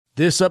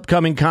This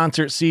upcoming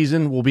concert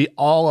season will be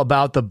all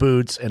about the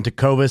boots, and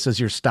Tecovas is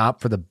your stop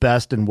for the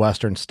best in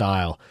Western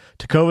style.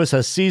 Tecovas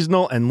has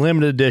seasonal and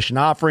limited edition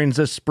offerings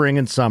this spring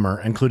and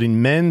summer,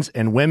 including men's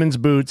and women's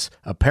boots,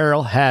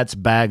 apparel, hats,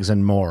 bags,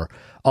 and more.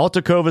 All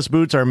Tecovas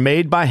boots are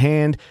made by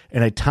hand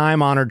in a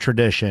time-honored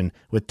tradition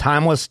with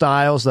timeless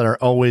styles that are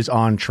always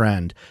on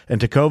trend. And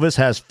Tecovas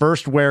has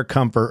first wear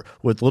comfort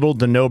with little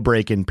to no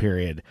break-in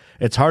period.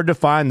 It's hard to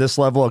find this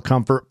level of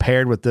comfort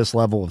paired with this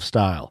level of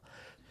style.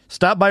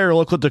 Stop by your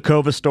local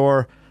Tecovas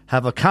store,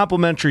 have a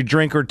complimentary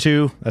drink or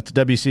two, that's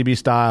WCB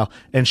style,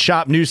 and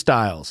shop new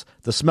styles.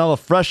 The smell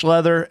of fresh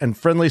leather and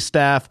friendly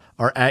staff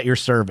are at your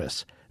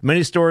service.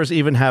 Many stores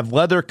even have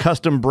leather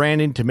custom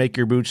branding to make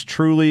your boots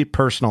truly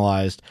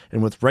personalized.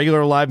 And with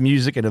regular live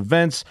music and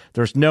events,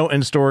 there's no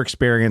in-store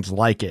experience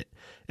like it.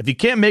 If you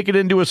can't make it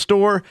into a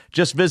store,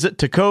 just visit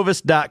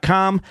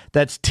tecovas.com.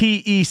 That's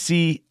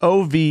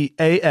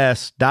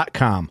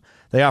TECOVAS.com.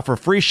 They offer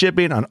free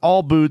shipping on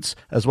all boots,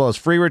 as well as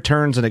free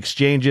returns and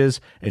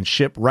exchanges, and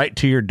ship right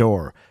to your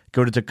door.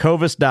 Go to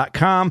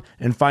tecovas.com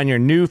and find your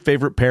new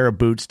favorite pair of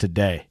boots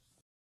today.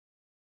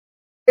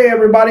 Hey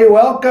everybody,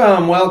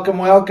 welcome.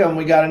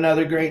 We got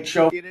another great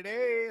show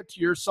today. It's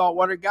your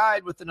Saltwater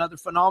guide with another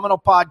phenomenal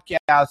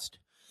podcast.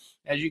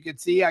 As you can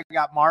see, I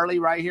got Marley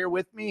right here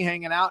with me,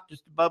 hanging out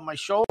just above my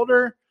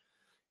shoulder,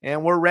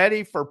 and we're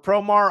ready for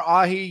Promar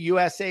Ahi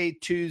USA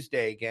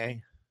Tuesday,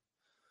 gang.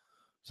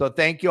 So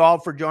thank you all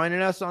for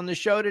joining us on the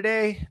show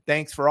today.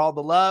 Thanks for all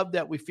the love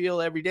that we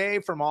feel every day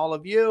from all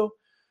of you.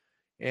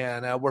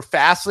 And we're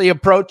fastly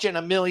approaching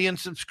 1 million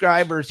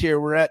subscribers here.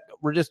 We're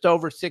just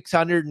over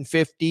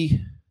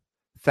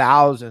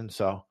 650,000.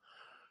 So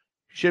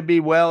should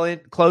be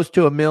close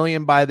to 1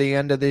 million by the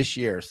end of this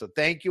year. So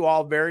thank you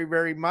all very,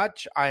 very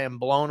much. I am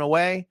blown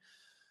away.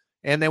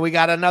 And then we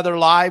got another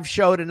live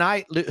show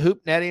tonight,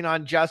 hoop netting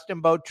on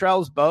Justin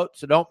Bottrell's boat.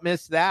 So don't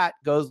miss that.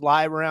 Goes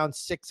live around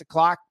 6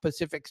 o'clock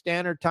Pacific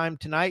Standard Time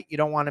tonight. You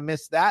don't want to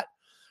miss that.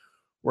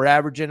 We're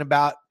averaging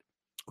about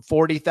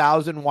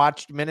 40,000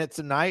 watched minutes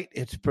a night.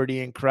 It's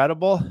pretty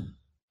incredible.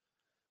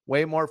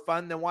 Way more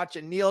fun than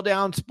watching kneel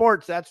down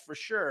sports, that's for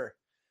sure.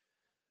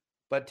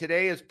 But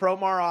today is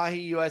Promar Ahi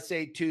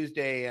USA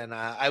Tuesday, and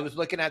I was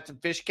looking at some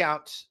fish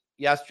counts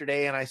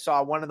yesterday, and I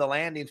saw one of the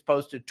landings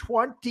posted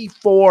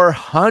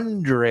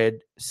 2,400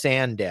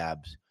 sand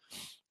dabs.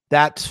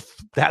 That's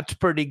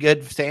pretty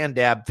good sand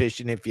dab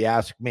fishing, if you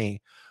ask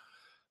me.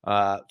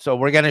 So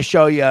we're going to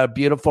show you a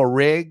beautiful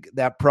rig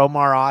that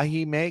Promar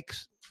Ahi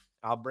makes.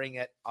 I'll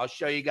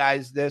show you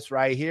guys this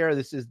right here.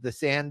 This is the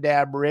sand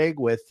dab rig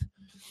with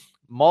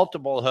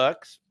multiple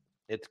hooks.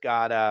 It's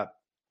got how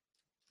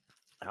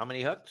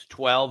many hooks?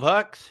 12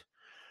 hooks,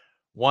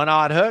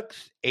 1/0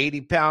 hooks,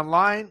 80-pound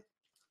line.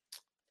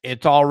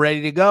 It's all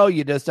ready to go.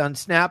 You just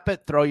unsnap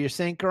it, throw your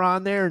sinker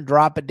on there, and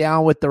drop it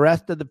down with the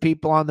rest of the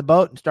people on the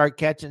boat and start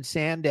catching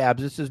sand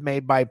dabs. This is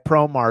made by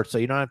Promar, so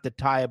you don't have to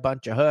tie a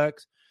bunch of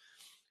hooks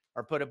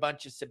or put a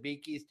bunch of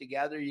sabikis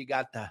together. You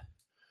got the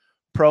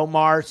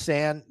Promar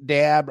sand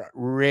dab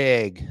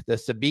rig, the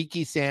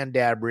sabiki sand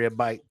dab rig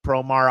by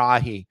Promar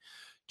Ahi.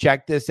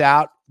 Check this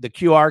out. The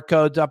QR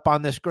code's up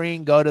on the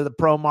screen. Go to the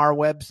Promar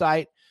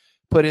website,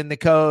 put in the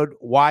code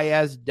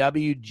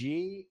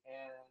YSWG.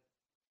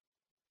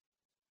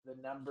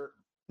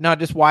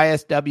 Just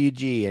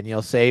YSWG, and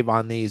you'll save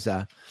on these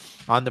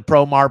on the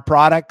Promar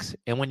products.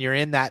 And when you're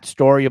in that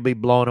store, you'll be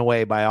blown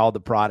away by all the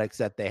products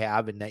that they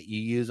have and that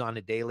you use on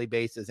a daily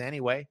basis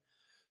anyway.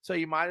 So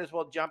you might as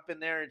well jump in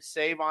there and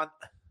save on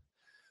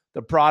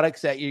the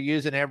products that you're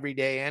using every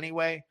day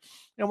anyway.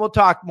 And we'll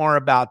talk more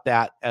about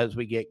that as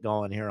we get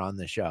going here on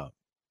the show.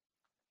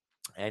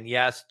 And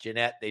yes,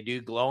 Jeanette, they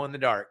do glow in the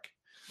dark.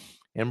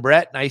 And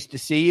Brett, nice to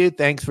see you.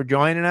 Thanks for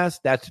joining us.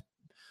 That's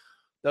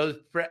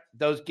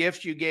those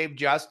gifts you gave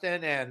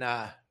Justin and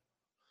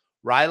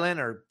Rylan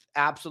are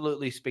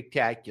absolutely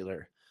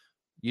spectacular.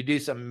 You do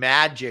some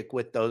magic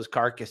with those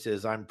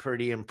carcasses. I'm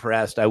pretty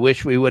impressed. I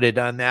wish we would have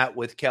done that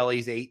with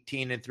Kelly's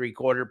 18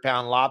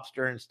 3/4-pound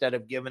lobster instead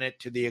of giving it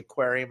to the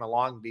aquarium at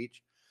Long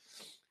Beach.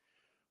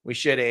 We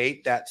should have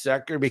ate that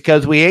sucker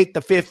because we ate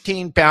the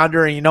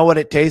 15-pounder, and you know what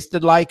it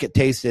tasted like? It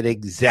tasted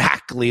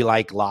exactly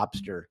like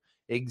lobster.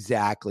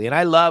 Exactly. And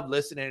I love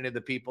listening to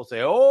the people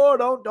say, oh,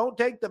 don't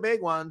take the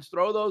big ones.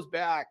 Throw those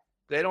back.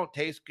 They don't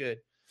taste good.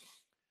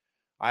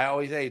 I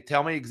always say,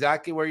 tell me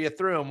exactly where you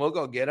threw them. We'll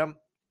go get them.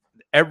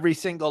 Every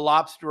single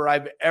lobster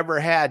I've ever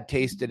had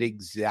tasted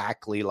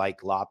exactly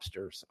like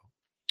lobster. So.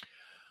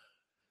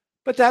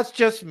 But that's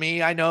just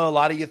me. I know a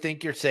lot of you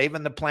think you're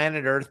saving the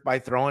planet Earth by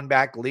throwing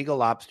back legal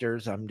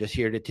lobsters. I'm just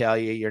here to tell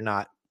you you're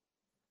not.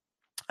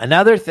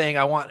 Another thing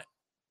I'm going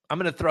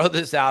to throw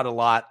this out a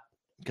lot,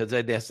 because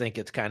I just think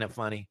it's kind of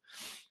funny.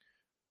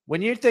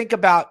 When you think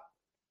about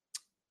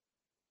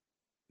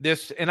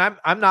this, and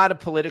I'm not a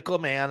political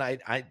man.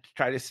 I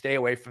try to stay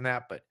away from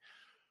that, but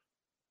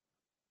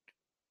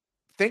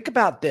think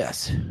about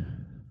this.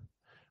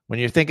 When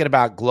you're thinking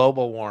about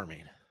global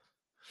warming,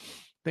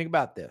 think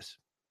about this.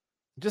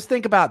 Just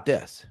think about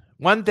this.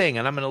 One thing,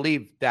 and I'm going to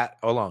leave that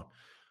alone.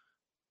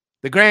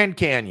 The Grand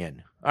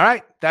Canyon. All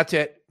right, that's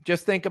it.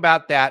 just think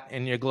about that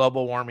in your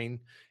global warming,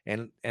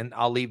 and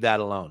I'll leave that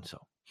alone. So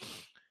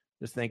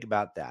just think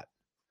about that.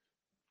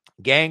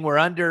 Gang, we're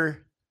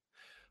under,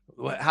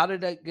 how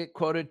did that get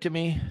quoted to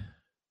me?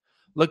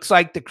 Looks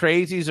like the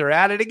crazies are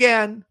at it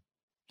again.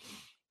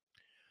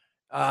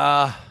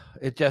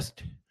 It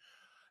just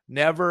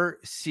never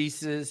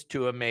ceases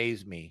to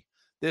amaze me.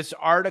 This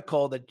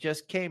article that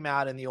just came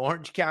out in the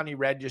Orange County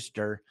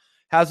Register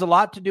has a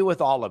lot to do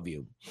with all of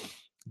you.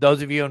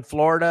 Those of you in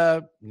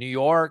Florida, New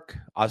York,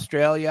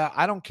 Australia,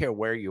 I don't care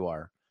where you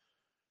are.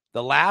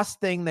 The last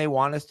thing they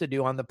want us to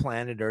do on the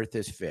planet Earth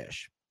is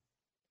fish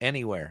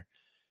anywhere.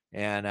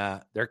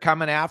 And they're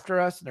coming after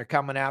us, and they're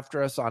coming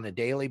after us on a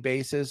daily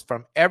basis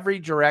from every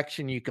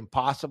direction you can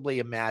possibly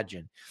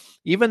imagine.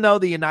 Even though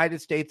the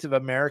United States of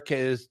America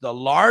is the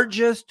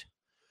largest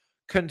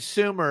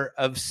consumer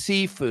of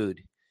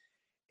seafood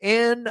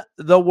in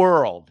the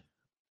world,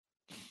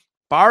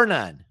 bar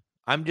none.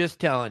 I'm just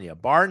telling you,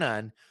 bar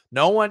none.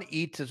 No one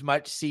eats as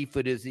much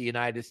seafood as the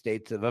United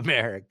States of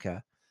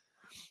America.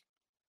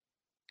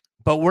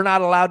 But we're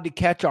not allowed to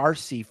catch our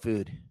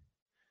seafood.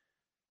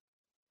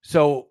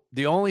 So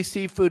the only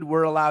seafood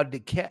we're allowed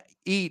to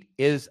eat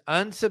is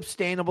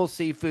unsustainable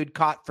seafood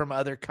caught from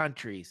other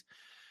countries.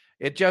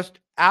 It just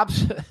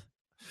absolutely...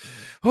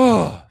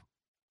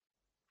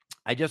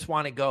 I just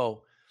want to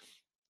go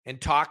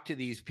and talk to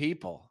these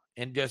people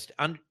and just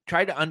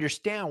try to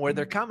understand where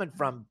they're coming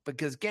from.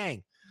 Because,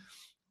 gang,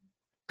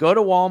 go to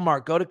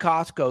Walmart, go to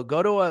Costco,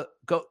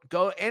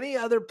 go any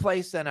other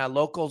place than a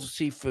local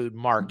seafood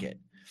market,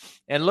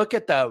 and look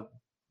at the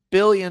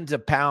billions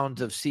of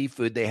pounds of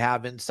seafood they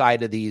have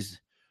inside of these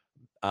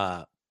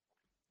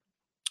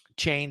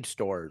chain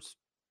stores,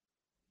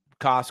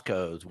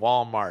 Costco's,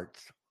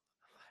 Walmart's,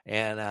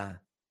 and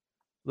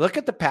look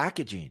at the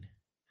packaging.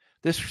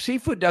 This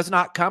seafood does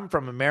not come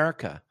from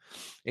America.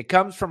 It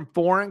comes from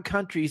foreign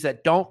countries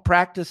that don't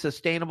practice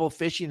sustainable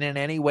fishing in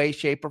any way,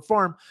 shape, or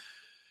form.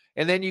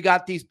 And then you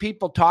got these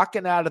people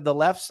talking out of the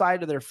left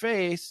side of their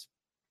face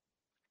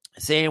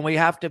saying we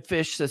have to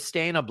fish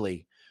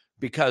sustainably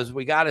because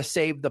we got to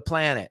save the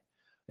planet.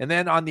 And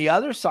then on the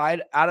other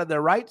side, out of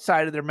the right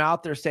side of their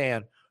mouth, they're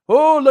saying,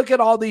 oh, look at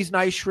all these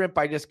nice shrimp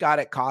I just got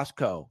at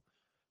Costco.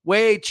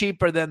 Way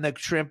cheaper than the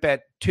shrimp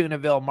at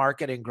Tunaville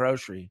Market and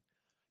Grocery.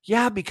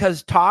 Yeah,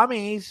 because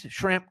Tommy's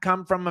shrimp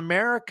come from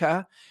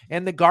America,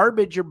 and the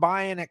garbage you're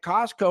buying at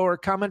Costco are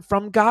coming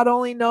from God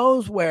only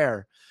knows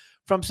where,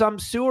 from some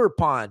sewer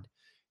pond.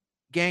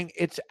 Gang,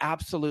 it's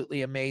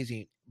absolutely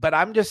amazing. But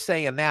I'm just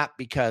saying that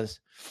because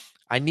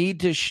I need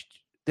to,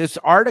 this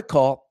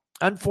article,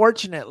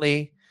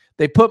 unfortunately,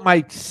 they put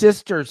my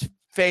sister's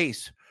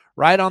face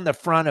right on the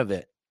front of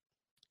it.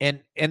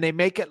 And they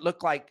make it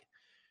look like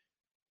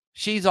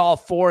she's all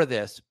for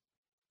this.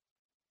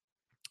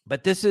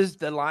 But this is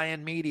the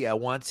Lion Media,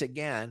 once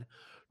again,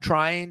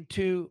 trying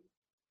to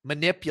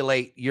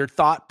manipulate your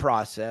thought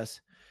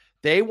process.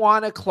 They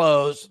want to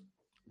close.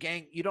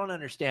 Gang, you don't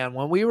understand.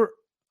 When we were,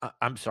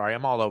 I'm sorry,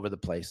 I'm all over the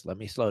place. Let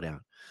me slow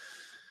down.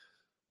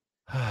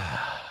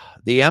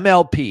 The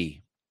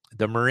MLP,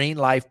 the Marine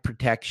Life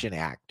Protection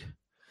Act,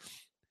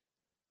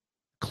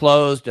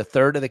 closed a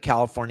third of the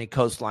California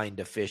coastline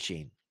to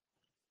fishing.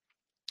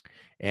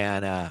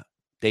 And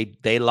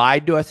they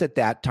lied to us at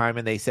that time,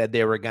 and they said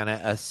they were going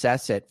to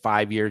assess it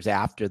 5 years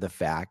after the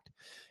fact,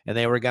 and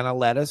they were going to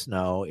let us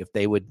know if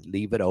they would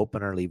leave it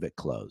open or leave it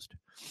closed.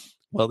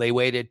 Well, they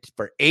waited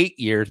for 8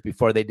 years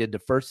before they did the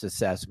first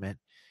assessment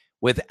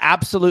with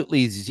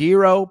absolutely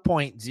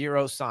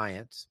 0.0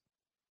 science.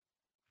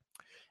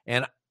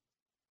 And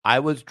I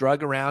was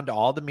drug around to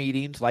all the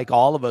meetings like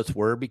all of us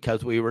were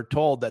because we were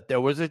told that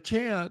there was a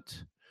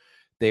chance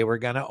they were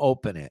going to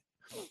open it.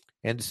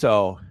 And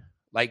so,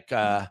 like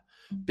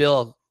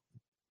Bill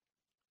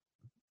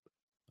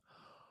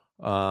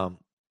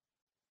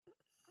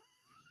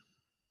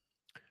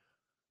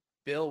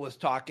was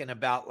talking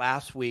about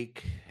last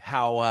week,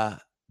 how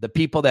the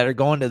people that are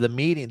going to the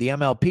meeting, the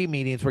MLP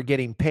meetings, were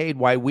getting paid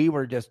while we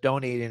were just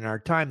donating our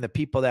time. The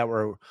people that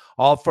were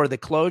all for the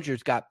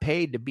closures got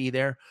paid to be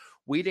there.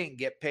 We didn't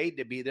get paid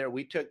to be there.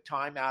 We took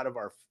time out of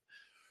our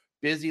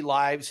busy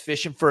lives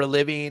fishing for a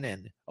living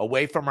and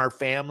away from our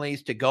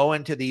families to go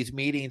into these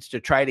meetings to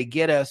try to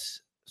get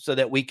us so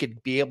that we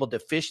could be able to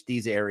fish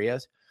these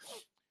areas.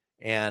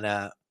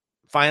 And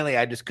finally,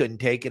 I just couldn't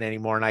take it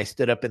anymore. And I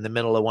stood up in the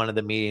middle of one of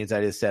the meetings.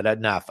 I just said,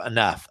 enough. I'm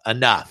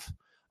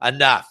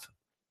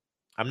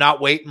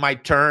not waiting my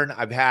turn.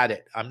 I've had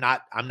it. I'm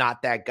not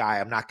that guy.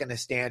 I'm not going to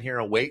stand here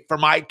and wait for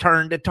my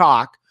turn to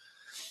talk.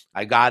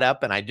 I got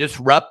up and I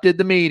disrupted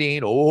the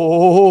meeting.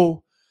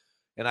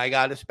 And I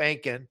got a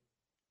spanking.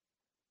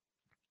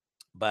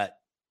 But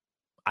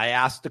I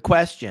asked the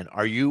question,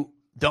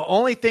 the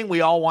only thing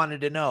we all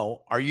wanted to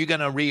know, are you going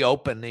to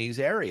reopen these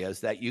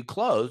areas that you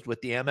closed with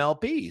the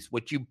MLPs,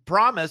 which you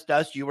promised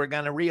us you were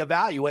going to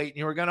reevaluate and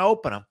you were going to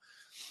open them?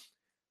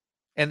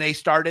 And they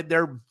started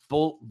their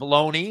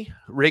baloney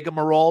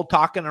rigmarole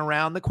talking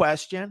around the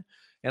question.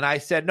 And I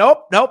said,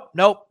 nope.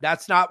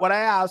 That's not what I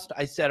asked.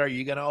 I said, are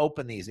you going to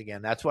open these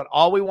again? That's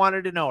all we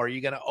wanted to know. Are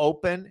you going to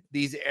open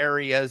these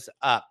areas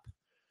up?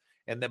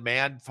 And the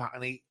man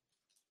finally,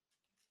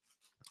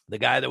 the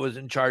guy that was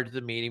in charge of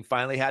the meeting,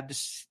 finally had to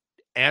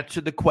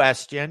answer the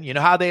question. You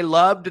know how they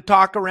love to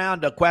talk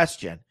around a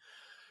question.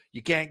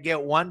 You can't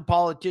get one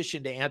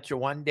politician to answer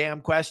one damn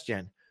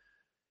question.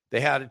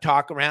 They had to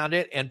talk around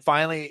it. And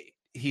finally,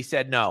 he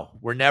said, no,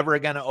 we're never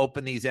going to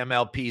open these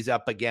MLPs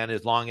up again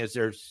as long as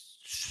there's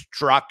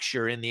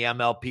structure in the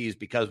MLPs,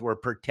 because we're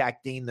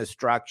protecting the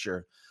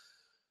structure.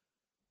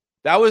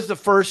 That was the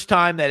first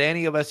time that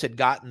any of us had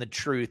gotten the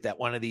truth at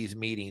one of these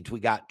meetings. We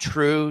got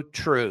true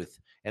truth.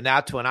 And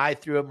that's when I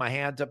threw my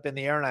hands up in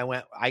the air and I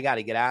went, I got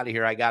to get out of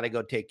here. I got to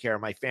go take care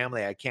of my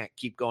family. I can't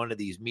keep going to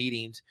these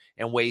meetings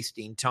and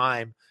wasting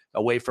time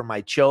away from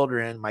my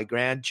children, my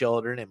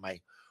grandchildren, and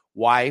my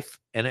wife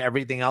and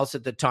everything else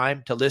at the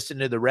time to listen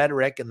to the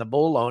rhetoric and the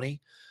baloney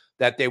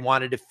that they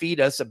wanted to feed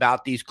us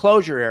about these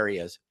closure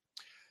areas.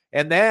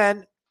 And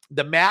then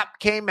the map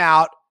came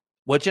out,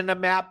 which in a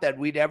map that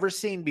we'd ever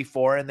seen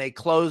before, and they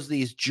closed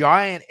these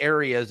giant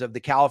areas of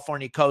the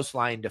California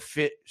coastline to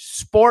fit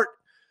sport,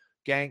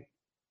 gang.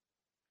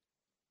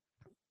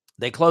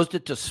 They closed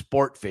it to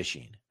sport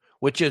fishing,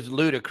 which is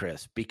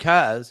ludicrous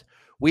because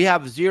we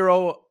have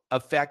zero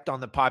effect on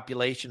the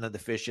population of the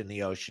fish in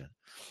the ocean.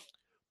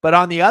 But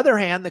on the other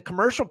hand, the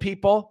commercial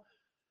people,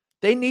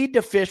 they need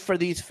to fish for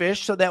these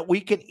fish so that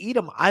we can eat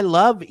them. I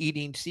love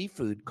eating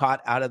seafood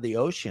caught out of the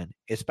ocean,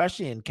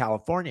 especially in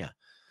California,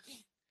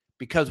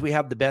 because we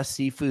have the best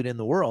seafood in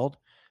the world.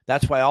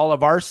 That's why all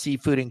of our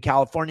seafood in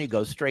California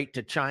goes straight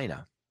to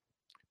China,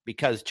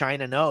 because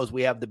China knows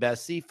we have the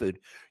best seafood.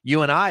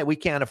 You and I, we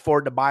can't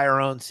afford to buy our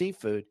own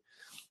seafood.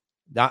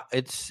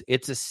 It's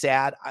a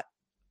sad...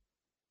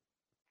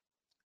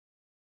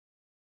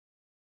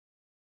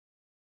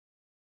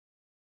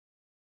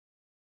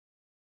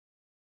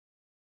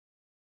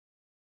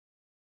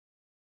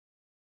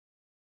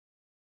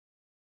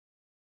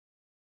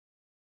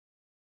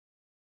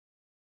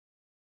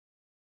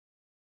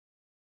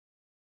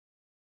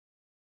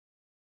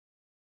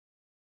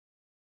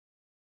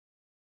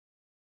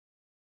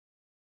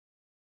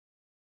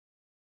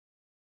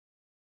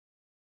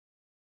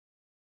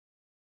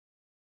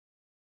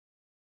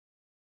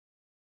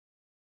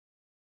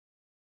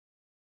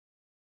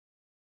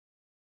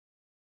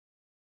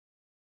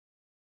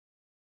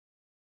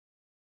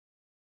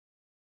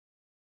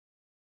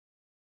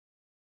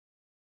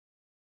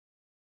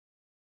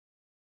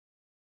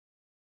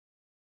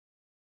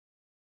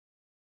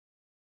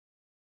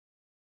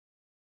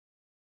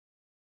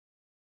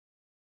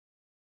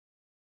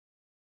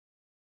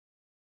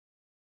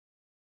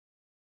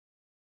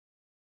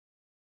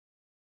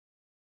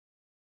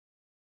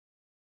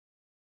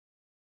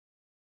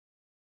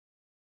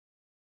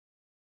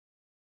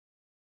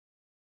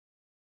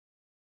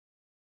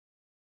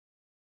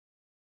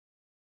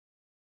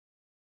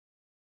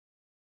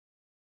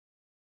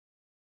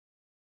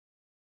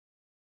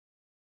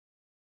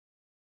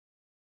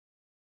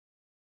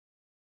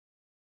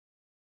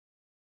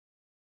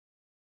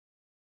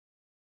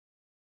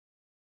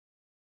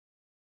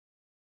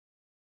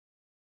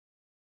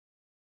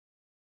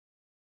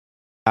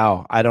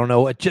 Wow, I don't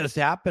know what just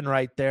happened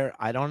right there.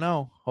 I don't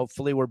know.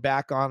 Hopefully we're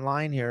back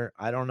online here.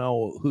 I don't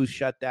know who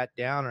shut that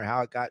down or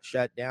how it got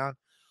shut down.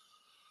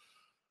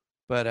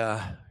 But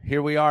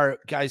here we are.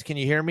 Guys, can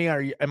you hear me?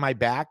 Am I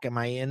back? Am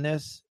I in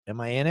this? Am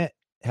I in it?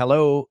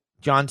 Hello,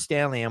 John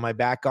Stanley. Am I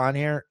back on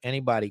here?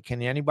 Anybody?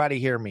 Can anybody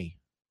hear me?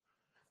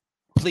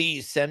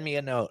 Please send me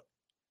a note.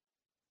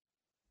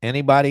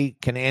 Anybody?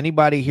 Can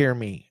anybody hear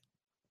me?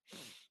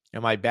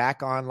 Am I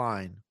back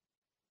online?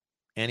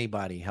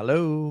 Anybody?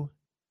 Hello?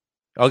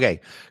 Okay,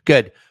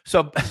 good.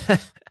 So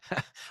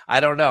I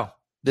don't know.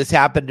 This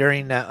happened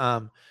during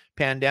the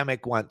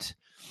pandemic once.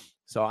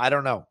 So I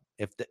don't know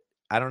if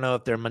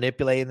they're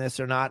manipulating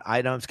this or not.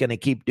 I'm just going to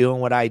keep doing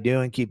what I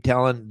do and keep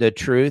telling the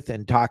truth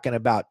and talking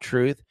about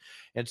truth.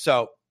 And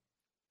so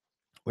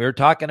we were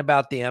talking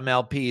about the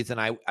MLPs,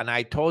 and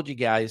I told you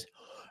guys,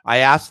 I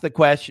asked the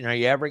question, are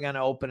you ever going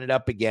to open it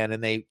up again?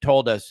 And they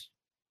told us,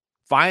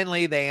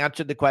 finally, they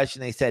answered the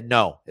question. They said,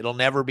 no, it'll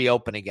never be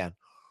open again.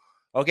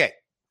 Okay.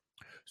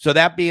 So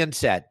that being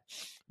said,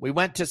 we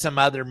went to some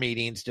other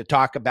meetings to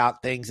talk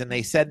about things, and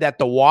they said that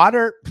the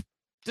water,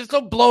 this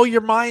will blow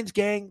your minds,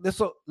 gang.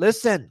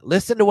 Listen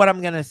to what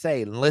I'm going to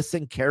say, and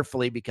listen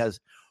carefully, because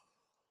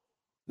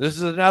this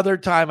is another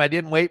time I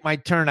didn't wait my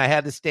turn. I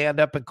had to stand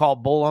up and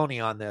call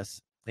baloney on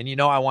this. And you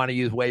know I want to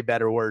use way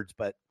better words,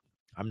 but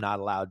I'm not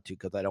allowed to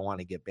because I don't want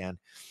to get banned.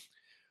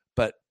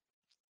 But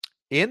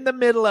in the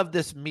middle of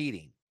this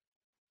meeting,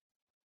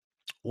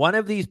 one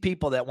of these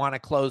people that want to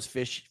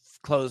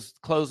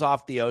close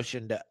off the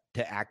ocean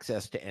to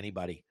access to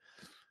anybody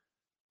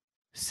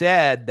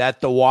said that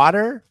the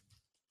water,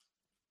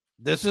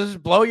 this is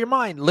blow your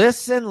mind.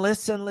 Listen.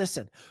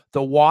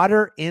 The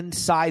water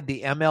inside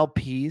the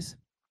MLPs,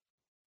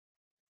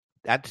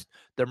 that's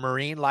the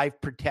marine life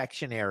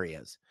protection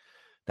areas.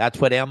 That's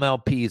what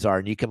MLPs are,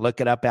 and you can look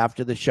it up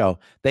after the show.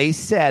 They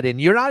said, and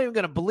you're not even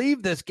going to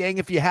believe this, gang,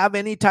 if you have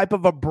any type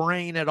of a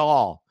brain at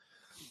all.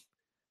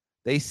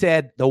 They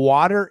said the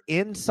water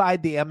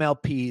inside the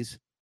MLPs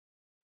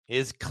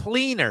is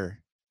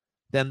cleaner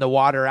than the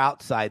water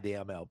outside the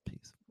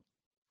MLPs.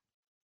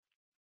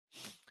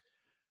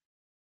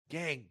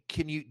 Gang,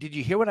 did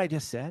you hear what I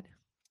just said?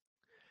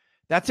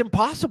 That's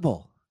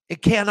impossible.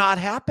 It cannot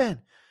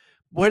happen.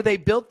 Where they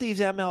built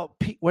these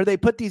where they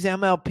put these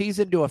MLPs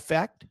into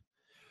effect,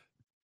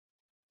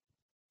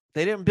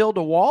 they didn't build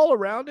a wall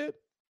around it.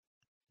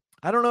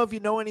 I don't know if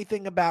you know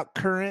anything about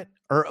current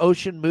or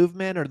ocean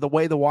movement or the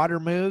way the water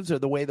moves or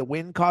the way the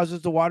wind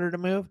causes the water to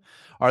move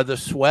or the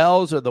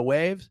swells or the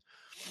waves.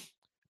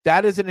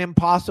 That is an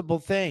impossible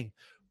thing.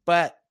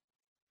 But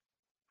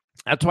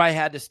that's why I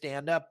had to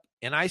stand up.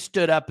 And I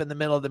stood up in the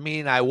middle of the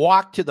meeting. I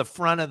walked to the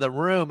front of the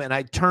room and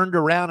I turned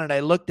around and I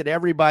looked at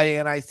everybody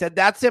and I said,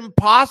 that's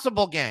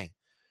impossible, gang.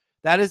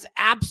 That is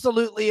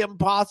absolutely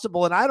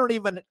impossible. And I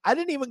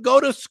didn't even go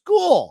to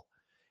school.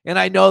 And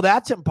I know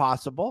that's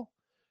impossible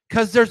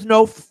because there's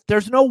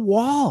no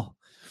wall.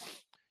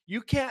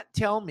 You can't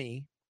tell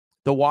me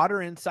the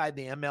water inside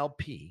the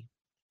MLP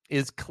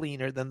is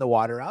cleaner than the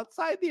water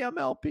outside the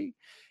MLP.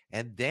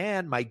 And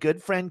then my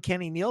good friend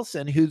Kenny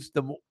Nielsen,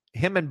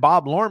 him and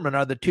Bob Lorman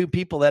are the two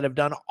people that have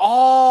done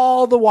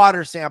all the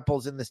water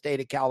samples in the state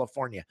of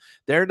California.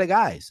 They're the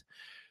guys.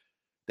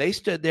 They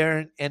stood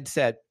there and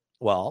said,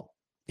 well,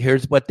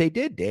 here's what they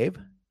did, Dave.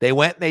 They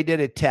went and they did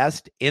a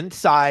test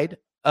inside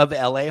of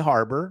LA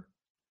Harbor,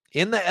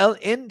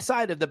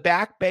 inside of the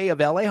back bay of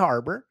LA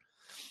Harbor.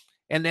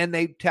 And then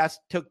they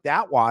took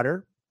that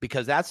water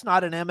because that's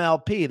not an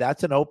MLP.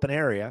 That's an open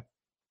area.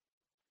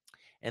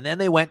 And then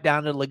they went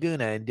down to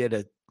Laguna and did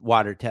a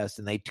water test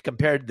and they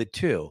compared the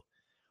two.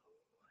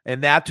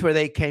 And that's where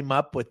they came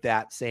up with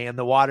that, saying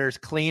the water's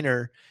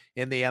cleaner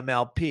in the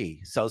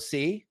MLP. So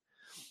see,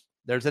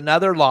 there's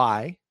another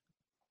lie.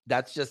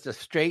 That's just a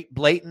straight,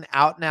 blatant,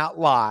 out-and-out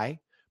lie.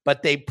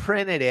 But they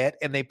printed it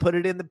and they put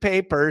it in the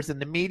papers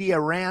and the media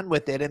ran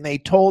with it. And they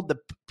told the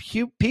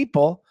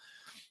people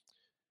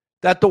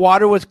that the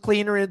water was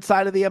cleaner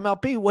inside of the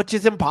MLP, which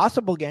is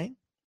impossible, gang.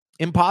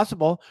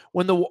 Impossible.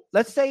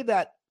 Let's say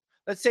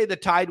the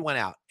tide went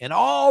out and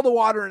all the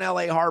water in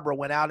LA Harbor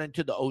went out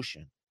into the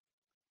ocean.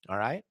 All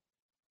right.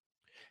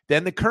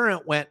 Then the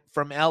current went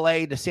from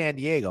LA to San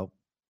Diego.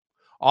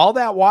 All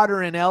that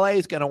water in LA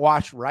is going to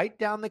wash right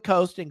down the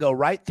coast and go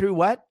right through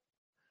what?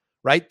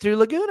 Right through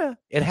Laguna.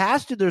 It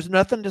has to. There's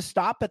nothing to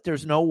stop it.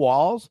 There's no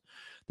walls.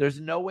 There's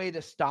no way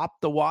to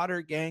stop the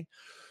water, gang.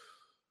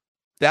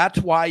 That's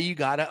why you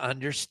got to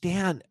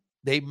understand.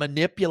 They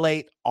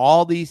manipulate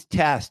all these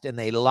tests and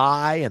they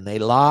lie and they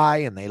lie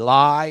and they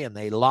lie and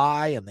they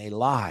lie and they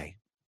lie.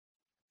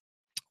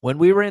 When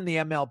we were in the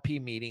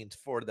MLP meetings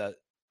for the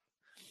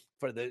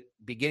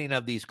beginning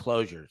of these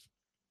closures,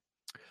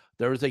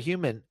 there was a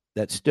human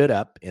that stood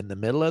up in the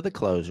middle of the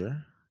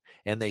closure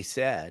and they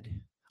said,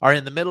 or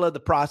in the middle of the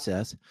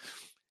process,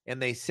 and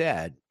they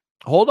said,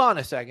 hold on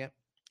a second.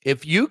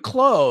 If you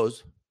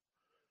close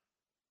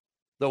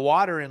the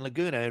water in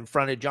Laguna in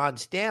front of John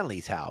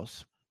Stanley's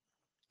house,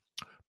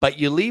 but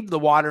you leave the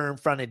water in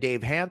front of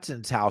Dave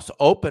Hansen's house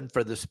open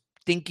for the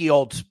stinky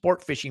old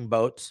sport fishing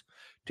boats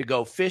to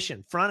go fish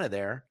in front of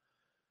there,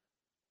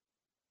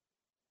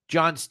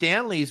 John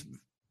Stanley's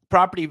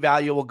property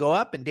value will go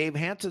up and Dave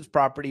Hansen's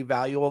property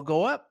value will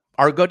go up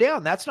or go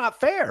down. That's not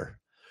fair.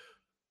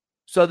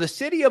 So the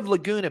city of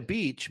Laguna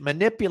Beach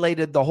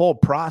manipulated the whole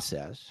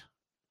process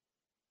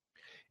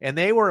and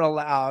they were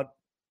allowed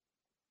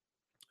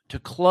to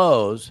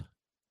close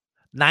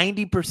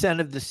 90%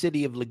 of the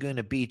city of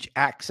Laguna Beach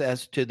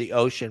access to the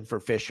ocean for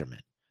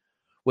fishermen,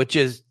 which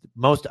is the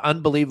most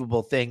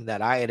unbelievable thing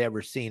that I had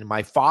ever seen.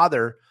 My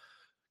father,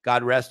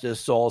 God rest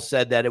his soul,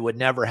 said that it would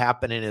never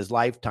happen in his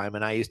lifetime.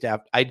 And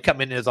I'd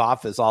come in his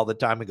office all the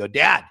time and go,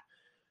 Dad,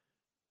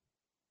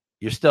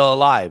 you're still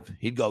alive.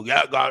 He'd go,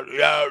 yeah, God,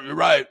 yeah, you're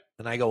right.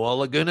 And I go, well,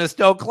 Laguna's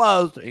still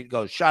closed. He'd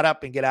go, shut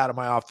up and get out of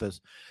my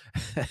office.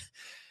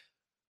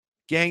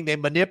 Gang, they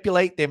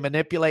manipulate, and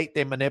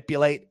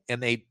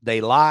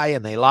they lie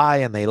and they lie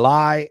and they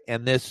lie.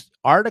 And this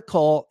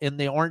article in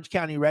the Orange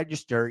County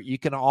Register, you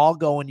can all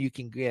go and you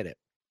can get it.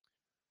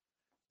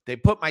 They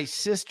put my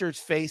sister's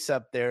face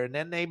up there and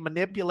then they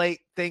manipulate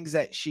things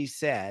that she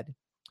said.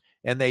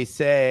 And they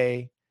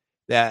say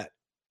that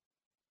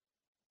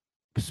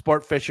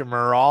sport fishermen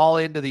are all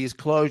into these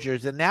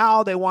closures. And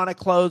now they want to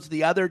close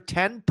the other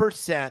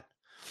 10%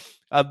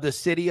 of the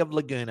city of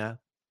Laguna.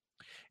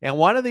 And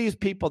one of these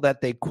people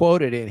that they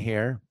quoted in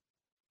here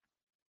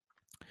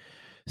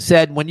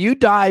said, when you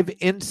dive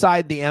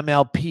inside the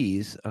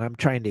MLPs, and I'm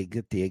trying to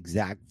get the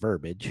exact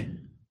verbiage.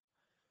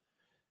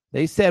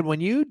 They said, when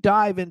you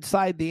dive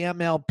inside the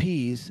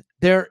MLPs,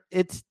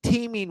 it's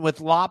teeming with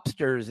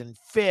lobsters and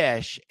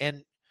fish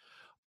and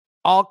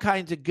all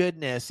kinds of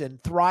goodness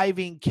and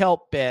thriving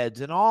kelp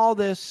beds and all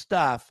this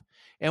stuff.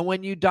 And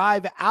when you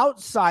dive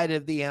outside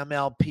of the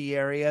MLP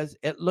areas,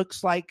 it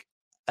looks like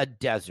a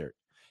desert,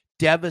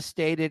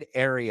 devastated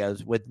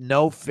areas with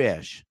no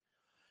fish.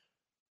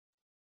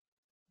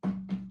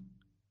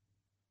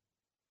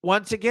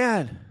 once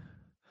again,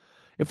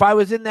 if I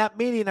was in that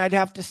meeting, I'd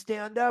have to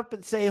stand up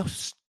and say,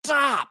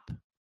 stop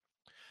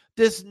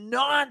this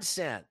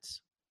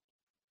nonsense.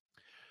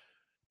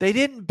 They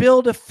didn't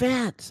build a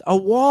fence, a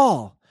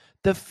wall.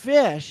 The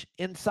fish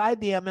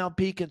inside the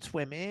MLP can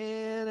swim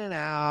in and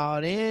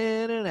out,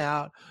 in and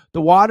out.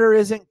 The water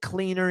isn't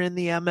cleaner in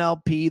the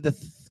MLP. The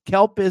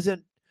kelp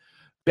isn't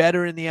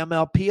better in the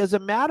MLP. As a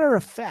matter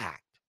of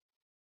fact,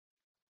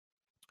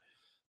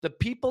 the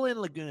people in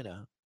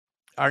Laguna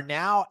are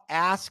now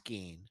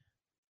asking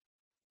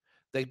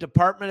the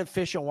Department of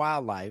Fish and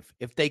Wildlife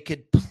if they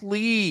could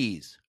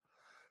please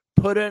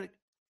put an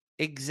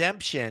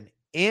exemption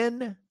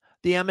in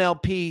the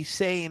MLP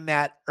saying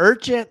that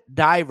urchin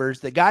divers,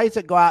 the guys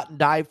that go out and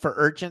dive for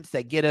urchins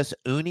that get us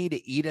uni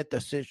to eat at the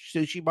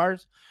sushi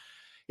bars,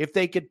 if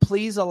they could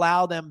please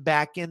allow them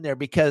back in there,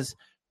 because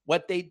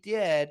what they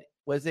did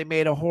was they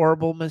made a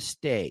horrible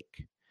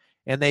mistake.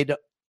 And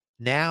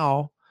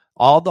now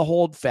all the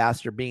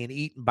holdfasts are being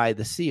eaten by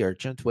the sea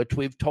urchins, which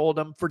we've told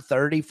them for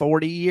 30,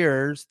 40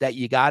 years that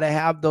you got to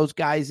have those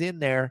guys in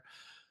there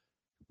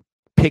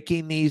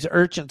picking these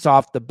urchins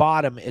off the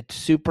bottom. It's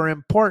super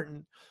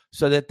important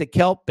so that the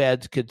kelp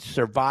beds could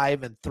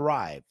survive and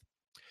thrive.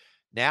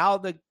 Now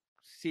the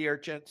sea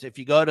urchins, if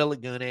you go to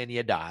Laguna and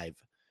you dive,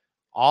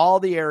 all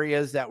the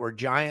areas that were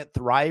giant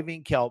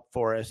thriving kelp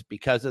forests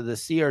because of the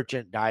sea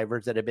urchin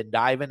divers that have been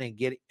diving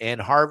and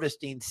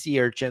harvesting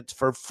sea urchins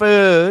for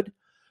food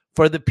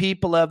for the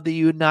people of the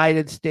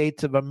United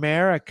States of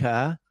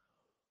America,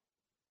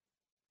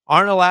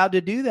 aren't allowed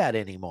to do that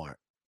anymore.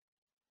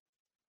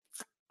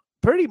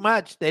 Pretty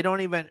much, they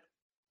don't even,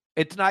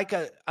 it's like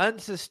an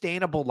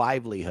unsustainable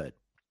livelihood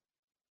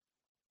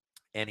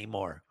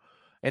anymore.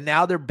 And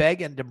now they're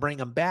begging to bring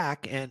them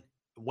back. And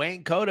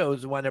Wayne Cotto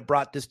is the one that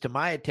brought this to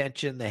my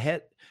attention,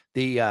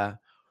 the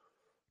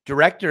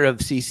director of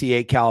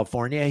CCA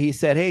California. He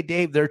said, hey,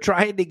 Dave, they're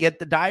trying to get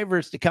the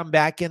divers to come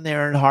back in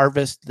there and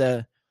harvest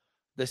the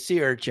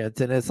sea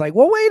urchins. And it's like,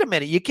 well, wait a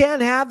minute. You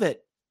can't have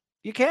it.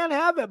 You can't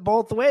have it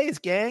both ways,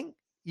 gang.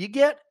 You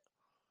get,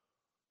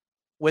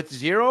 with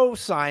zero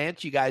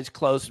science, you guys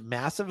closed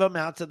massive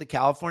amounts of the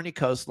California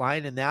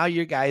coastline, and now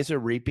you guys are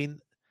reaping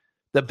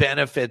the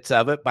benefits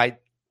of it by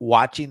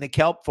watching the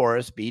kelp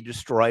forest be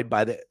destroyed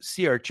by the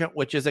sea urchin,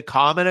 which is a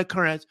common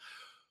occurrence,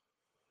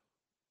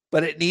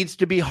 but it needs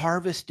to be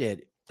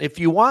harvested. If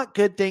you want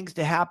good things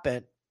to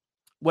happen,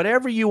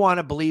 whatever you want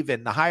to believe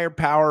in, the higher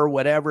power,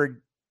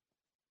 whatever,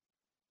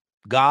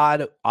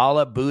 God,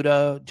 Allah,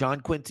 Buddha,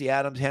 John Quincy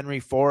Adams, Henry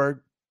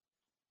Ford,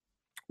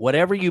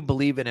 whatever you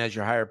believe in as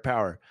your higher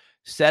power,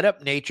 set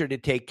up nature to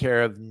take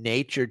care of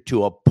nature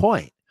to a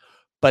point.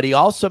 But he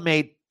also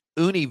made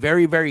uni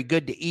very, very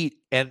good to eat,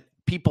 and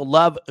people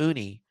love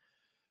uni.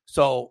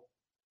 So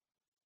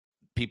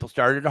people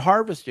started to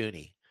harvest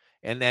uni,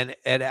 and then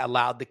it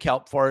allowed the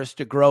kelp forest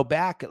to grow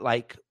back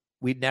like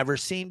we'd never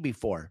seen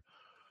before.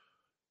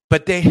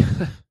 But they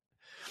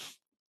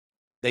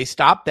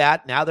stopped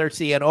that. Now they're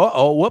seeing,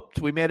 whoops,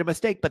 we made a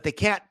mistake. But they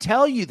can't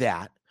tell you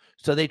that,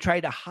 so they try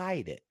to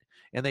hide it.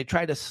 And they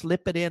try to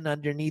slip it in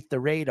underneath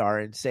the radar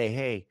and say,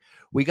 hey,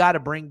 we got to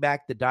bring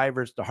back the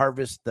divers to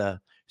harvest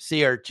the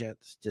sea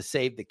urchins to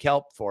save the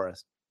kelp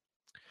forest.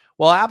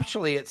 Well,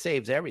 actually, it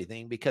saves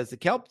everything, because the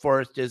kelp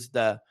forest is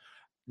the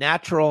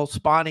natural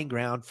spawning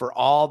ground for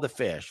all the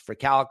fish, for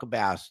calico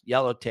bass,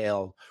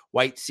 yellowtail,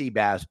 white sea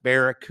bass,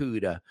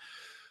 barracuda,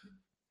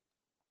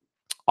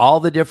 all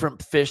the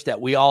different fish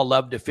that we all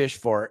love to fish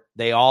for.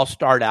 They all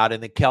start out in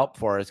the kelp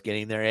forest,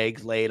 getting their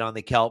eggs laid on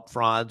the kelp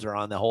fronds or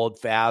on the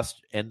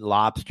holdfast, and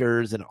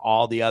lobsters and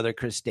all the other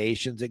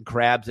crustaceans and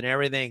crabs and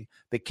everything.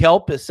 The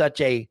kelp is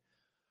such a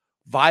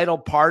vital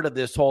part of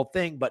this whole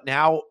thing, but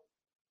now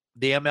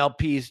the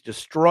MLP's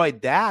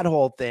destroyed that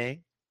whole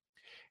thing.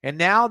 And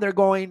now they're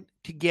on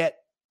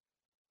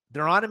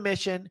a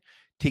mission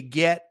to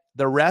get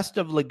the rest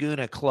of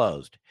Laguna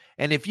closed.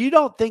 And if you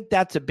don't think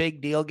that's a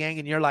big deal, gang,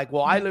 and you're like,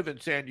 well, I live in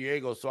San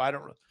Diego, so I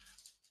don't.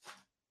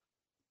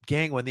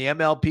 Gang, when the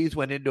MLPs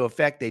went into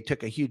effect, they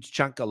took a huge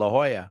chunk of La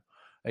Jolla.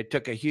 They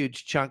took a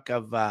huge chunk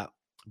of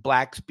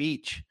Black's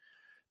Beach.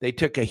 They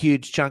took a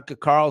huge chunk of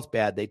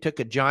Carlsbad. They took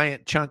a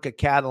giant chunk of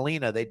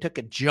Catalina. They took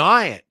a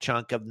giant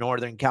chunk of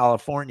Northern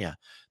California.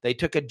 They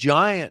took a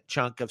giant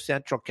chunk of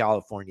Central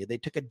California. They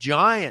took a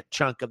giant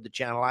chunk of the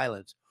Channel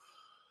Islands.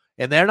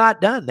 And they're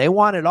not done. They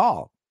want it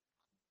all.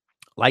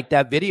 Like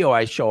that video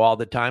I show all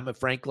the time of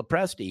Frank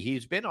Lopresti.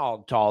 He's been to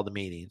all the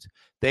meetings.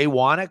 They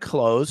want to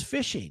close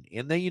fishing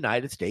in the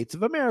United States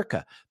of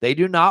America. They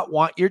do not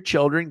want your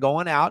children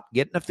going out,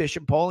 getting a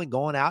fishing pole and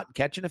going out and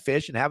catching a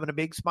fish and having a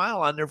big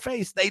smile on their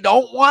face. They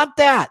don't want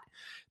that.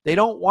 They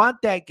don't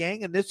want that,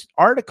 gang. And this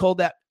article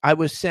that I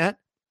was sent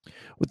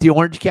with the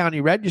Orange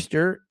County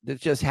Register that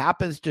just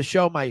happens to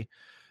show my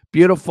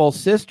beautiful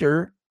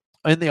sister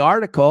in the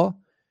article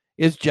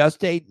is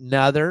just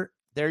another.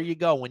 There you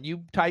go. When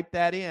you type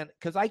that in,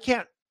 because I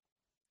can't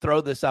throw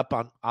this up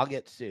on, I'll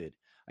get sued.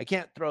 I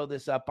can't throw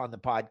this up on the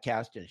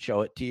podcast and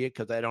show it to you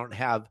because I don't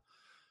have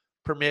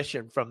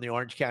permission from the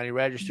Orange County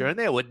Register, and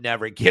they would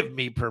never give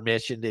me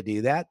permission to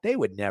do that. They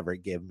would never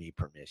give me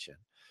permission.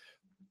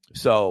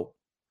 So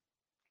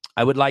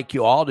I would like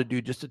you all to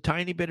do just a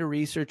tiny bit of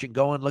research and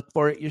go and look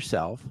for it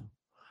yourself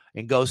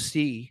and go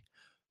see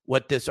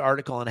what this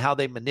article and how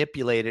they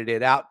manipulated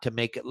it out to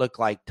make it look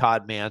like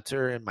Todd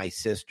Manser and my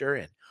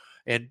sister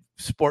and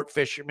sport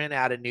fishermen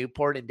out of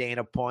Newport and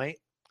Dana Point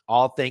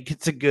all think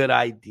it's a good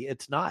idea.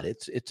 It's not.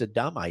 It's a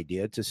dumb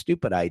idea. It's a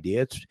stupid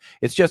idea.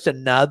 It's just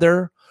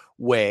another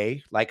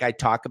way, like I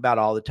talk about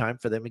all the time,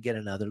 for them to get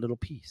another little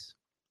piece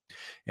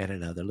and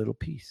another little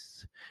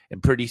piece.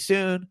 And pretty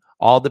soon,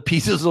 all the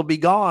pieces will be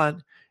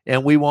gone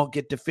and we won't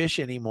get to fish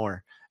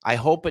anymore. I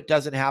hope it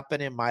doesn't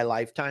happen in my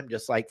lifetime,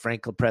 just like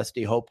Frank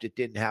Lepresti hoped it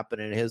didn't happen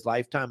in his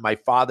lifetime. My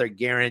father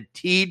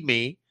guaranteed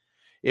me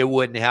it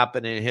wouldn't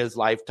happen in his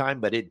lifetime,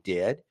 but it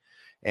did,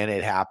 and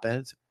it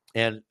happens.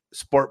 And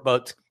sport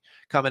boats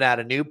coming out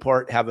of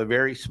Newport have a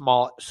very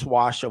small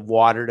swash of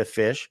water to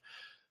fish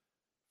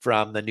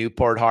from the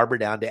Newport Harbor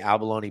down to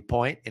Abalone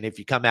Point. And if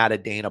you come out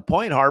of Dana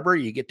Point Harbor,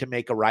 you get to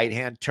make a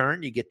right-hand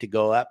turn. You get to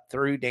go up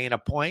through Dana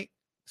Point,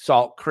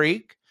 Salt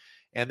Creek,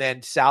 and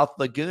then South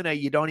Laguna.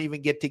 You don't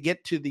even get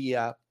to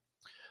the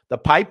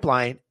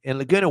pipeline in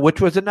Laguna, which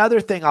was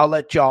another thing I'll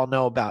let y'all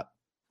know about.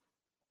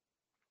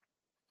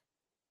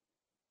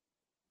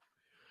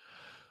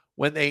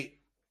 When they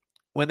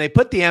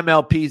put the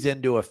MLPs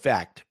into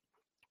effect,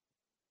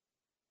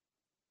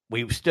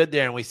 we stood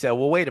there and we said,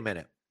 well, wait a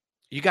minute.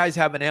 You guys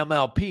have an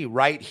MLP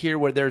right here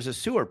where there's a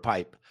sewer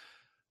pipe.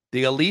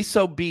 The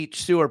Aliso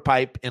Beach sewer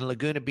pipe in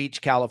Laguna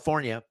Beach,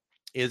 California,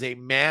 is a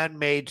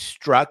man-made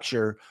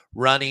structure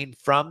running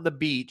from the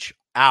beach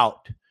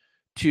out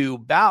to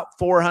about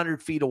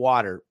 400 feet of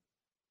water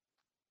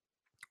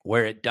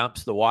where it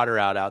dumps the water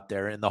out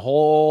there. And the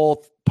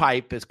whole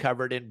pipe is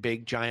covered in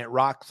big giant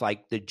rocks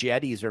like the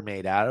jetties are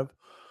made out of.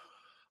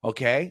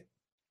 Okay.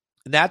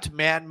 And that's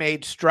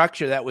man-made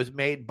structure that was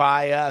made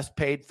by us,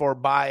 paid for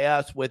by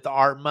us with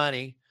our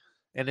money.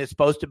 And it's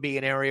supposed to be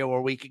an area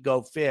where we could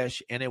go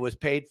fish. And it was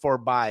paid for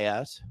by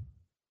us.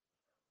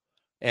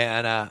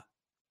 And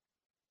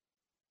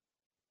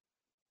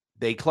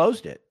they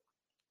closed it.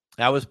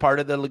 That was part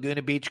of the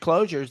Laguna Beach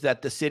closures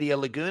that the city of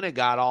Laguna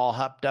got all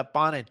hopped up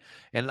on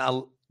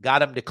and got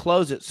them to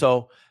close it.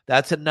 So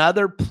that's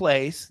another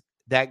place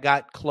that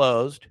got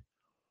closed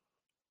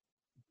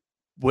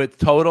with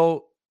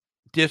total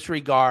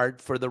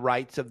disregard for the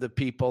rights of the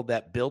people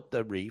that built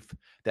the reef,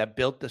 that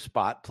built the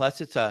spot. Plus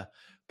it's a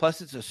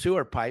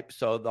sewer pipe.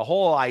 So the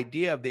whole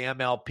idea of the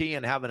MLP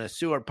and having a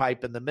sewer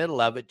pipe in the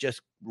middle of it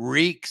just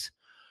reeks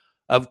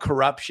of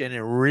corruption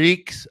and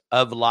reeks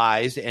of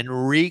lies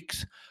and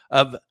reeks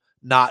of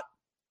not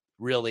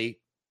really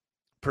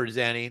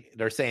presenting.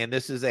 They're saying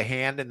this is a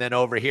hand, and then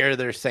over here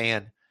they're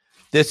saying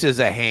this is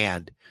a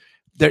hand.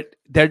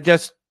 They're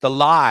just the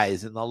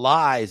lies and the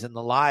lies and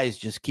the lies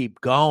just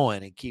keep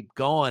going and keep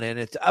going, and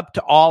it's up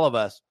to all of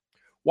us.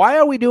 Why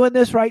are we doing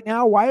this right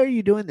now? Why are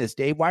you doing this,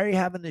 Dave? Why are you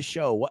having this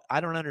show? What? I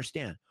don't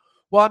understand.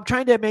 Well, I'm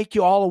trying to make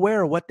you all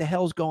aware of what the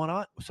hell's going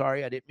on.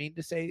 Sorry, I didn't mean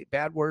to say a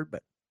bad word,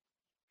 but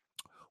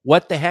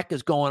what the heck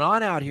is going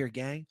on out here,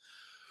 gang?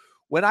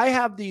 When I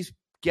have these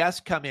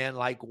guests come in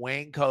like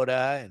Wayne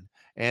Coda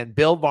and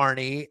Bill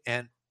Varney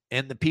and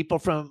the people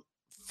from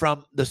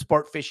the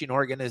sport fishing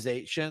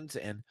organizations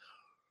and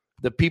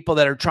the people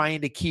that are trying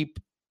to keep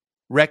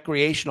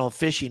recreational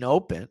fishing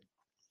open,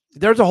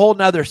 there's a whole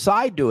nother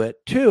side to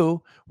it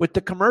too, with the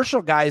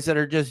commercial guys that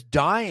are just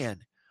dying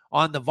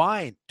on the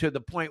vine to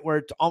the point where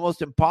it's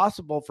almost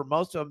impossible for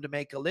most of them to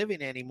make a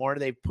living anymore.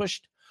 They've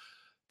pushed.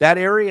 That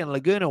area in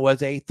Laguna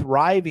was a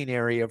thriving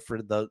area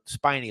for the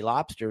spiny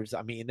lobsters.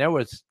 I mean, there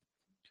was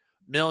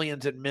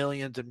millions and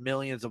millions and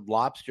millions of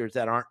lobsters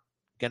that aren't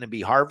going to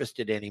be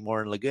harvested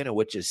anymore in Laguna,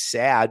 which is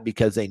sad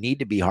because they need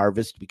to be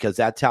harvested because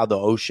that's how the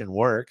ocean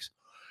works.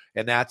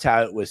 And that's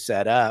how it was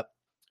set up.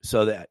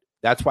 So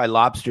that's why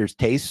lobsters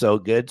taste so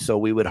good. So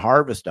we would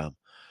harvest them.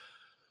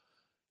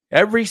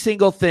 Every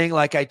single thing,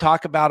 like I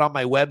talk about on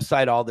my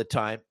website all the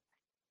time,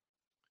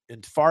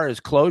 as far as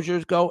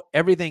closures go,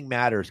 everything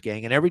matters,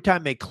 gang. And every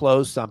time they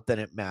close something,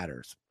 it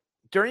matters.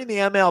 During the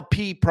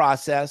MLP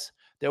process,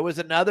 there was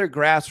another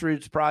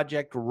grassroots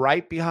project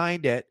right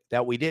behind it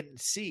that we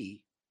didn't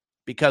see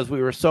because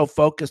we were so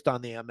focused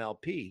on the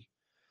MLP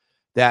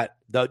that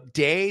the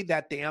day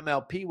that the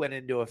MLP went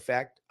into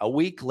effect, a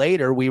week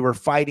later, we were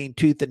fighting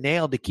tooth and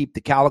nail to keep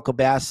the calico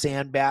bass,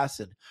 sand bass,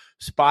 and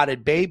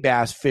spotted bay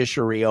bass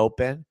fishery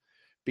open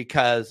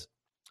because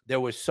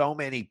there was so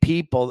many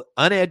people,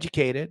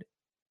 uneducated,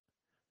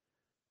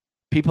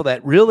 people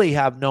that really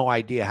have no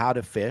idea how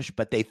to fish,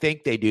 but they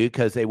think they do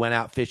because they went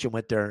out fishing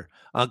with their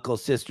uncle,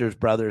 sister's,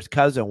 brother's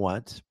cousin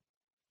once.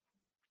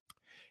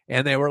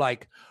 And they were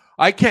like,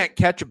 I can't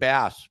catch a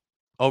bass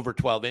over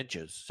 12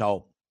 inches.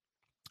 So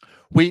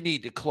we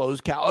need to close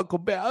calico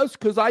bass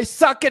because I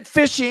suck at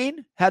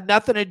fishing. Had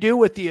nothing to do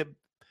with you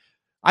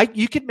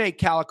could make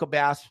calico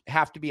bass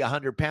have to be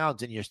 100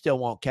 pounds and you still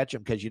won't catch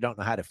them because you don't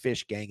know how to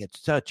fish, gang.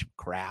 It's such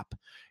crap.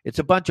 It's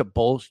a bunch of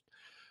bullshit.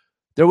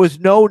 There was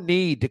no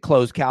need to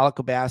close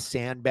calico bass,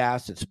 sand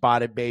bass, and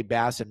spotted bay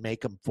bass and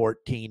make them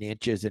 14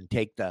 inches and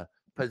take the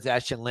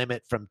possession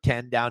limit from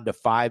 10 down to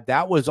 5.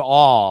 That was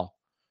all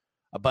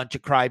a bunch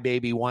of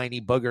crybaby,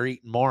 whiny,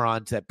 booger-eating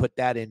morons that put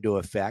that into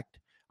effect.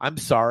 I'm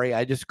sorry.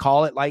 I just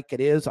call it like it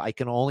is. I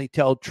can only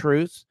tell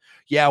truths.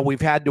 Yeah,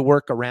 we've had to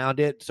work around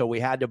it, so we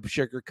had to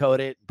sugarcoat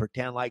it and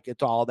pretend like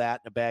it's all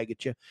that in a bag of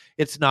chips.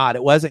 It's not.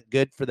 It wasn't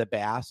good for the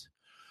bass.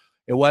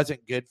 It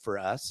wasn't good for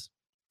us.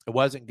 It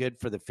wasn't good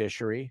for the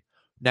fishery.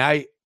 Now,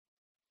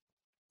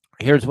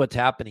 here's what's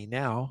happening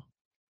now.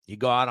 You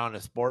go out on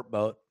a sport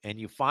boat and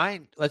you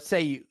find, let's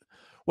say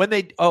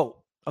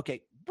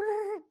okay,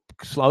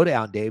 slow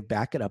down, Dave,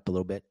 back it up a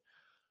little bit.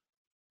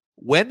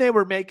 When they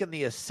were making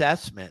the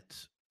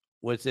assessments,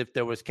 was if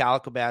there was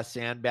calico bass,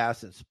 sand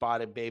bass, and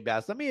spotted bay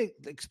bass. Let me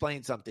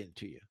explain something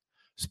to you.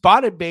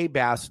 Spotted bay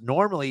bass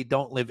normally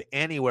don't live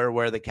anywhere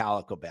where the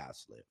calico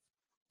bass live.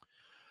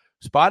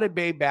 Spotted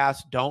bay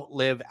bass don't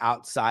live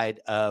outside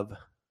of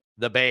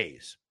the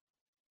bays.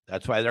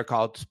 That's why they're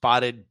called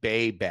spotted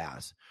bay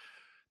bass.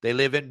 They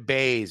live in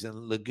bays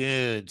and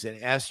lagoons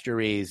and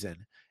estuaries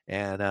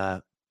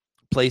and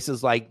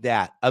places like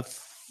that.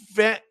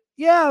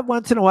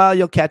 Once in a while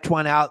you'll catch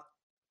one out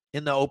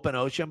in the open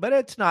ocean, but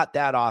it's not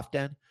that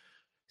often.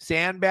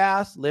 Sand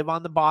bass live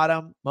on the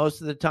bottom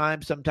most of the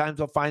time. Sometimes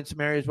we'll find some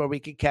areas where we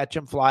can catch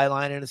them, fly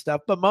line and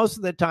stuff, but most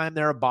of the time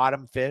they're a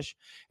bottom fish.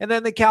 And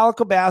then the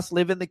calico bass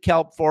live in the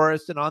kelp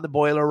forest and on the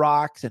boiler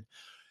rocks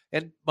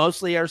and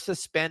mostly are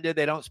suspended.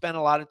 They don't spend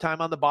a lot of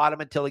time on the bottom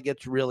until it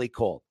gets really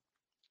cold.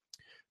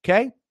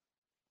 Okay?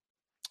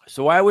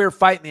 So while we were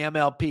fighting the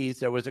MLPs,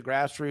 there was a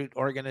grassroots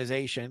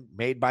organization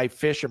made by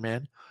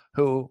fishermen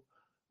who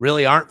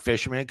really aren't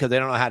fishermen because they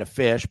don't know how to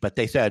fish, but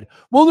they said,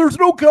 well, there's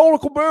no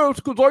calico bass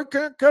because I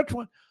can't catch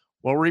one.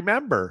 Well,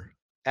 remember,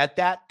 at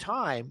that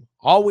time,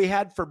 all we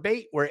had for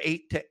bait were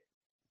 8 to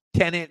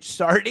 10-inch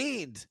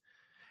sardines,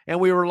 and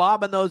we were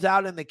lobbing those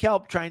out in the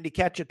kelp trying to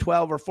catch a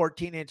 12 or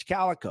 14-inch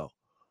calico.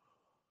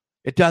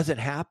 It doesn't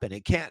happen.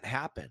 It can't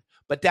happen.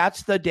 But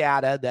that's the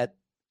data that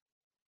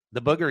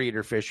the booger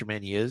eater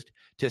fishermen used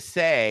to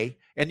say,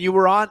 and you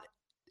were on,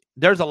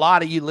 there's a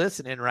lot of you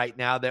listening right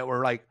now that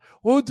were like,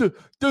 well,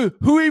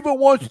 who even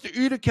wants to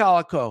eat a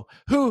calico?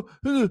 I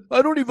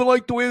don't even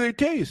like the way they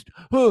taste.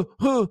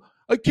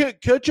 I can't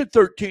catch a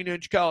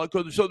 13-inch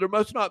calico, so there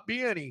must not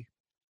be any.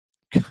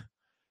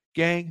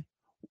 Gang,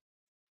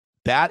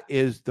 that's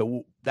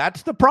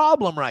the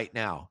problem right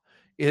now,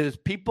 is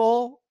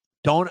people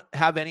don't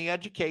have any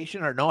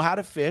education or know how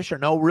to fish or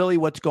know really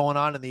what's going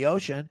on in the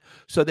ocean.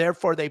 So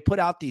therefore they put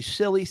out these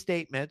silly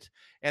statements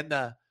and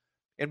the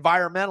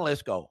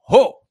environmentalists go,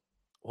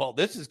 well,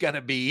 this is going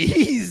to be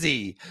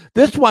easy.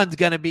 This one's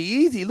going to be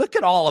easy. Look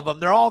at all of them.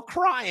 They're all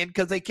crying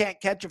because they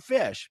can't catch a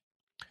fish.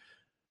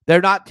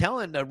 They're not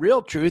telling the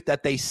real truth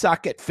that they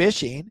suck at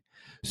fishing.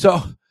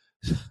 So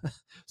the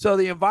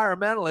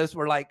environmentalists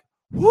were like,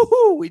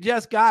 woohoo, we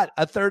just got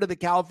a third of the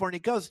California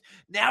coast.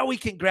 Now we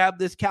can grab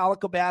this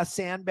calico bass,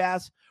 sand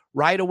bass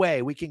right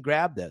away. We can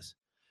grab this.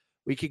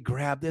 We can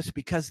grab this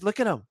because look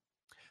at them.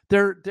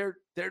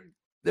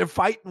 They're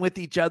fighting with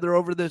each other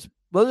over this.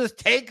 We'll just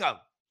take them.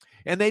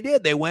 And they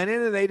did. They went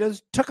in and they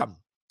just took them.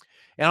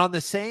 And on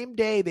the same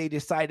day, they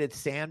decided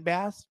sand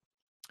bass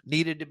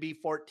needed to be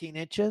 14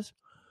 inches.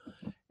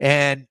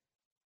 And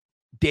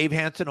Dave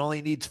Hansen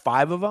only needs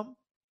 5 of them.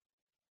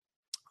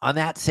 On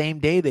that same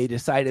day, they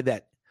decided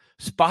that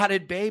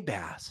spotted bay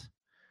bass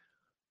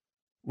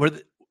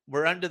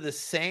were under the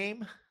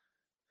same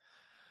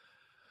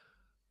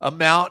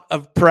amount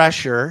of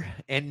pressure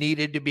and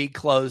needed to be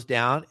closed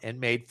down and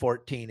made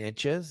 14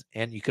 inches.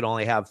 And you could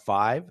only have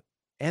 5.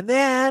 And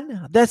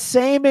then the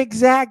same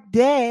exact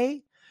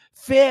day,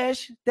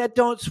 fish that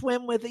don't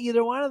swim with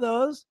either one of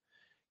those,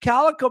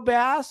 calico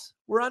bass,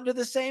 were under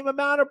the same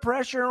amount of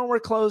pressure and were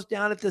closed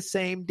down at the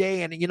same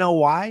day. And you know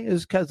why? It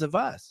was because of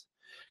us.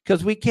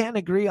 Because we can't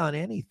agree on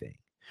anything.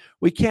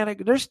 We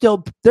can't. There's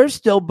still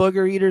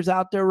booger eaters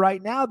out there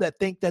right now that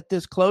think that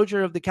this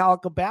closure of the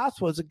calico bass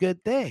was a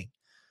good thing.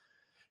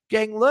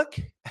 Gang, look,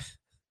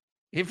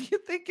 if you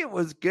think it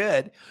was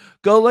good,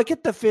 go look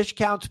at the fish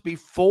counts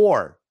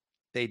before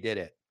they did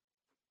it.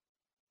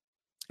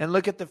 And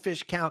look at the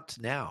fish counts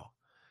now.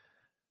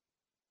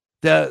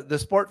 The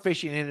sport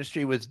fishing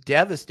industry was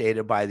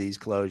devastated by these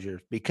closures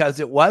because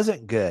it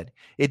wasn't good.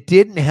 It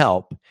didn't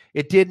help.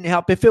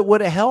 If it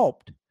would have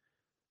helped,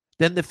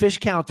 then the fish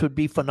counts would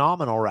be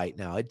phenomenal right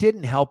now. It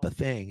didn't help a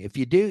thing. If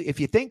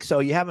you think so,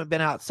 you haven't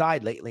been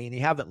outside lately and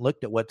you haven't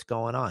looked at what's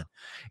going on.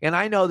 And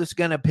I know this is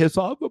going to piss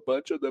off a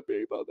bunch of the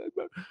people.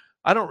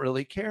 I don't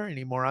really care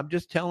anymore. I'm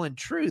just telling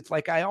truth.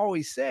 Like I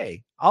always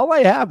say, all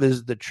I have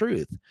is the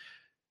truth.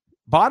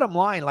 Bottom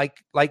line,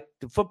 like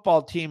the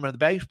football team or the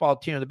baseball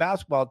team or the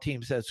basketball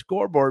team says,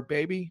 scoreboard,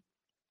 baby.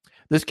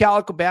 This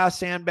calico bass,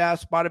 sand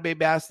bass, spotted bay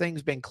bass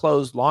thing's been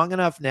closed long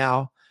enough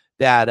now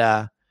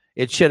that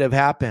it should have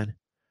happened.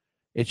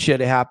 It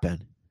should have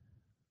happened.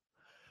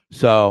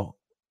 So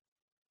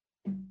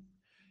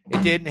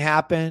it didn't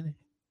happen.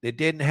 It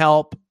didn't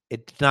help.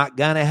 It's not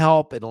going to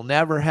help. It'll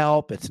never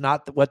help. It's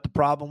not what the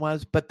problem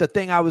was. But the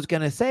thing I was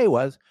going to say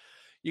was,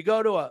 you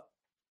go to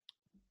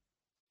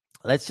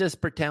let's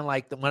just pretend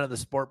like one of the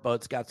sport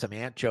boats got some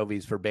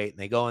anchovies for bait, and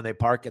they go and they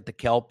park at the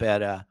kelp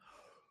at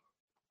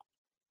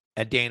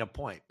Dana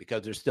Point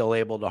because they're still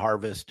able to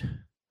harvest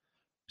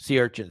sea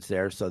urchins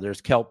there. So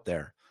there's kelp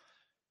there.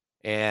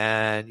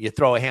 And you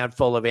throw a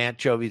handful of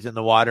anchovies in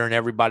the water, and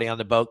everybody on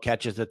the boat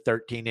catches a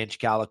 13-inch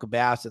calico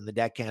bass, and the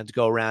deckhands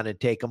go around and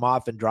take them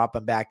off and drop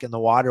them back in the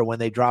water. When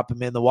they drop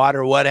them in the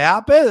water, what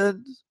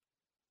happens?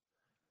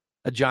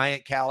 A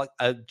giant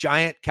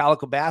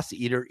calico bass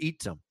eater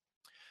eats them.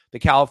 The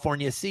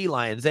California sea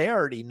lions, they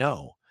already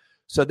know.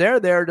 So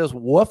they're there just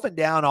woofing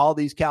down all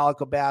these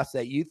calico bass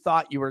that you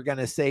thought you were going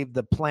to save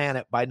the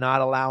planet by not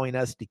allowing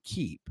us to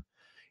keep.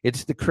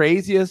 It's the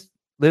craziest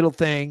little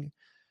thing,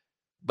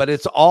 but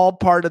it's all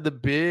part of the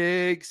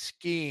big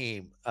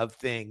scheme of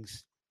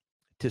things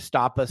to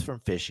stop us from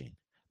fishing.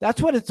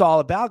 That's what it's all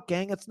about,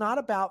 gang. It's not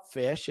about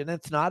fish, and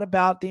it's not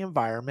about the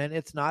environment.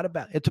 It's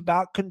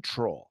about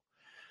control.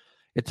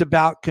 It's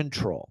about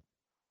control.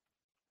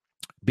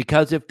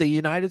 Because if the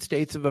United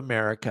States of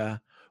America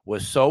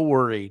was so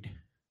worried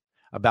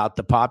about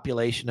the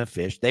population of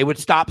fish, they would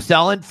stop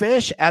selling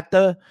fish at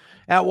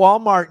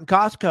Walmart and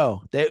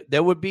Costco.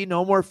 There would be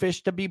no more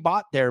fish to be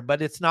bought there,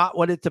 but it's not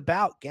what it's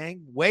about,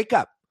 gang. Wake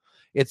up.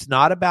 It's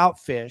not about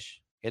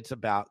fish. It's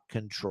about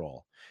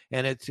control.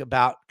 And it's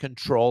about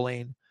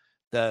controlling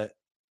the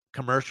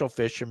commercial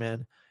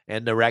fishermen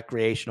and the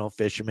recreational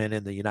fishermen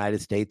in the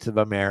United States of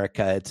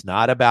America. It's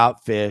not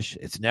about fish.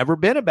 It's never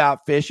been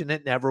about fish, and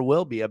it never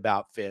will be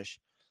about fish.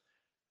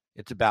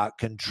 It's about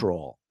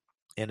control.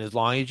 And as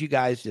long as you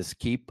guys just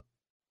keep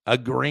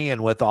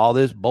agreeing with all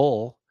this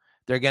bull,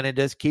 they're going to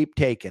just keep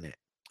taking it.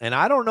 And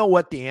I don't know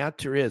what the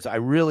answer is. I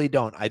really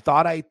don't. I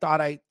thought I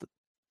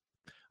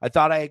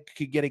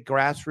could get a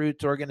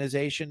grassroots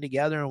organization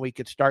together and we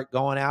could start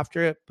going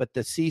after it. But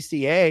the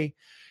CCA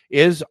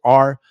is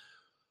our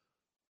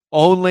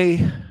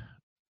only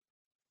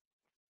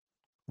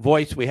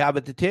voice we have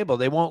at the table.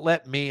 They won't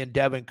let me and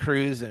Devin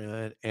Cruz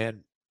and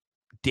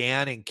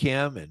Dan and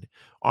Kim and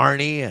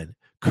Arnie and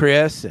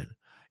Chris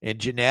and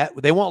Jeanette.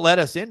 They won't let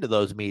us into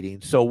those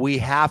meetings. So we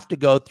have to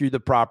go through the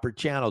proper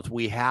channels.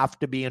 We have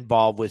to be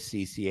involved with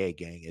CCA,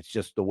 gang. It's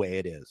just the way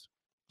it is.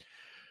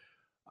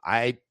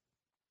 I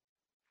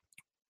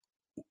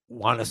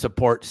want to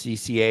support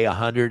CCA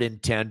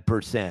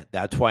 110%.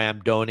 That's why I'm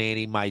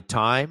donating my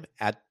time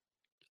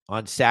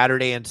on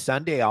Saturday and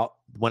Sunday.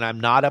 When I'm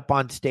not up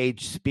on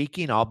stage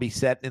speaking, I'll be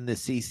sitting in the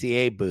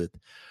CCA booth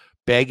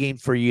begging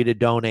for you to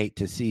donate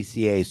to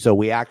CCA so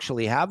we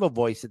actually have a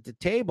voice at the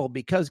table.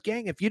 Because,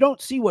 gang, if you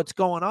don't see what's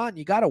going on,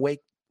 you got to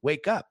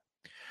wake up.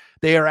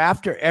 They are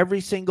after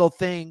every single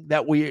thing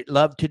that we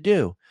love to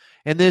do.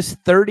 And this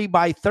 30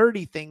 by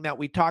 30 thing that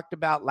we talked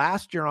about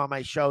last year on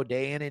my show,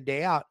 day in and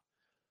day out,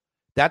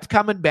 that's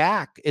coming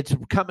back. It's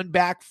coming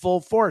back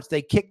full force.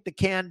 They kicked the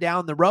can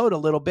down the road a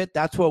little bit.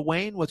 That's what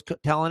Wayne was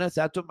telling us.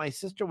 That's what my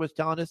sister was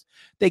telling us.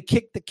 They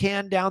kicked the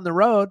can down the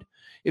road.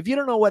 If you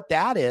don't know what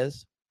that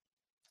is,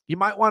 you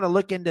might want to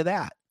look into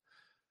that.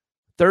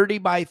 30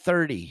 by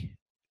 30.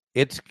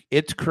 It's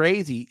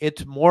crazy.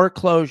 It's more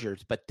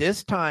closures. But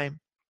this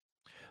time,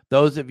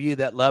 those of you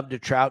that love to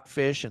trout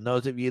fish and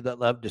those of you that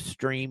love to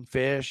stream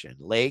fish and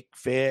lake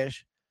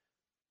fish,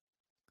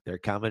 they're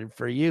coming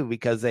for you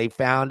because they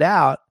found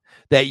out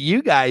that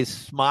you guys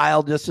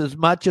smile just as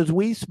much as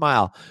we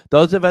smile.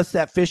 Those of us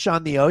that fish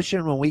on the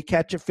ocean, when we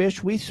catch a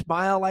fish, we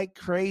smile like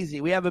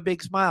crazy. We have a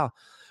big smile.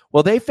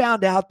 Well, they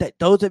found out that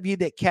those of you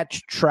that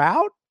catch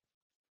trout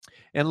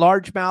and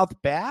largemouth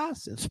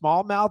bass and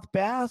smallmouth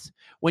bass,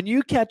 when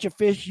you catch a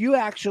fish, you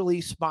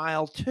actually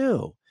smile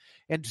too.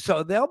 And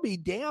so they'll be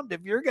damned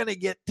if you're going to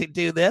get to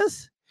do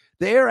this.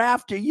 They're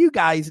after you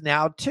guys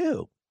now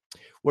too.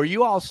 Where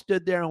you all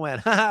stood there and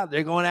went,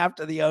 they're going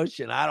after the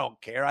ocean. I don't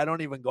care. I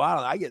don't even go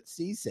out. I get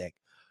seasick.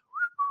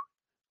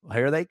 Well,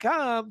 here they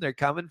come. They're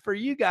coming for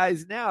you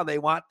guys now. They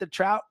want the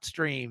trout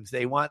streams.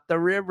 They want the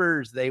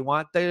rivers. They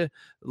want the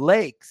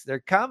lakes. They're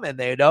coming.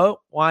 They don't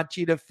want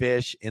you to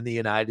fish in the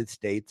United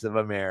States of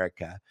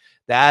America.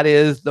 That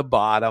is the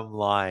bottom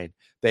line.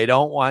 They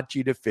don't want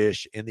you to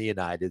fish in the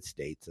United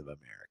States of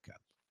America.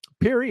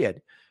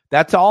 Period.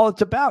 That's all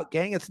it's about,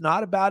 gang. It's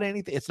not about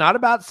anything. It's not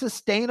about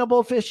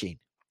sustainable fishing.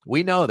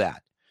 We know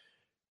that.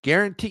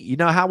 Guarantee. You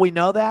know how we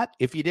know that?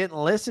 If you didn't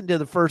listen to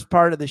the first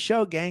part of the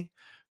show, gang,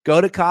 go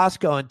to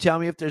Costco and tell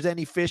me if there's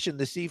any fish in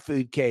the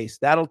seafood case.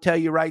 That'll tell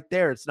you right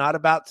there. It's not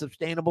about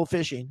sustainable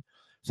fishing.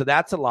 So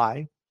that's a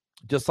lie.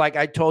 Just like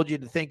I told you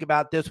to think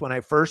about this when I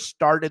first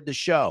started the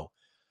show.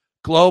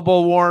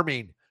 Global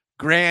warming,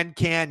 Grand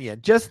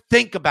Canyon. Just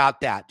think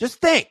about that. Just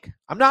think.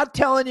 I'm not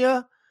telling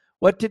you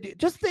what to do.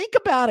 Just think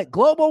about it.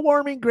 Global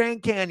warming,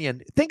 Grand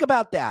Canyon. Think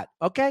about that.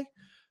 Okay?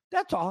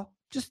 That's all.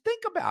 Just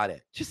think about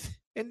it.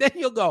 And then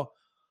you'll go,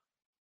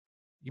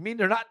 you mean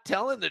they're not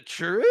telling the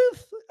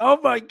truth? Oh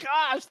my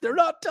gosh, they're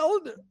not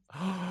telling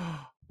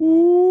it.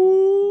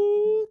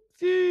 Ooh,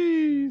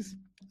 geez.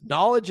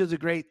 Knowledge is a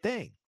great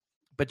thing,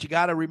 but you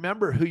got to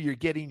remember who you're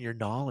getting your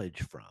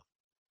knowledge from.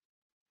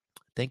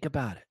 Think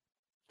about it.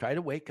 Try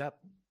to wake up.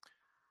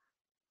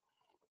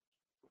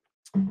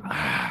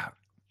 All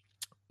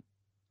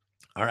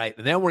right.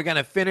 And then we're going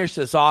to finish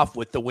this off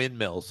with the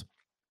windmills.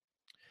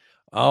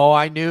 Oh,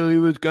 I knew he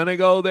was going to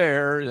go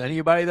there.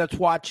 Anybody that's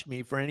watched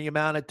me for any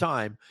amount of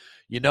time,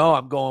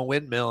 I'm going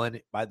windmilling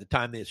by the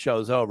time this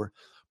show's over.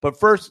 But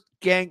first,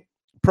 gang,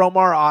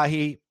 Promar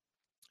Ahi.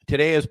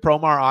 Today is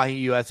Promar Ahi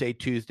USA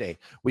Tuesday.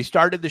 We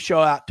started the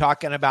show out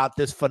talking about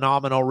this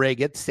phenomenal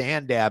rig. It's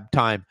sand dab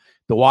time.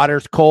 The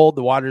water's cold.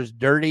 The water's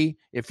dirty.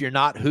 If you're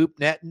not hoop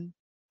netting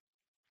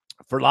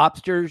for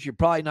lobsters, you're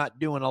probably not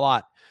doing a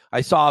lot.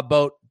 I saw a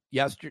boat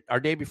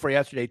day before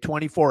yesterday,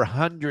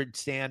 2,400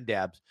 sand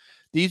dabs.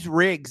 These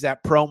rigs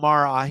that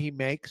Promar Ahi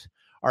makes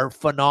are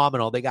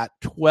phenomenal. They got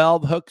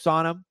 12 hooks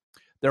on them.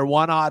 They're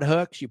 1/0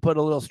 hooks. You put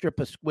a little strip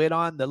of squid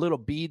on, the little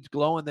beads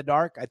glow in the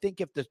dark. I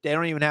think if they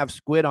don't even have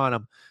squid on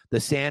them,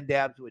 the sand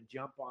dabs would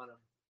jump on them.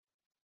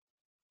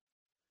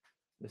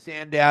 The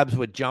sand dabs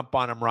would jump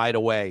on them right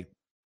away,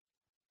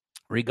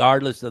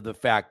 regardless of the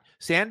fact.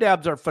 Sand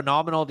dabs are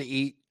phenomenal to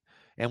eat.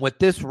 And with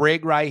this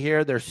rig right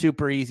here, they're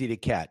super easy to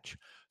catch.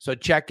 So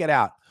check it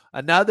out.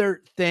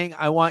 Another thing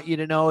I want you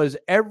to know is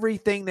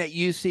everything that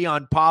you see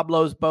on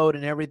Pablo's boat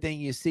and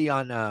everything you see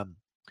on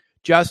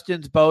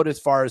Justin's boat as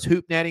far as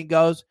hoop netting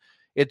goes,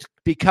 it's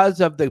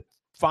because of the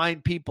fine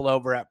people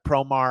over at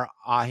Promar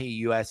Ahi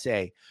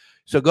USA.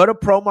 So go to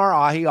Promar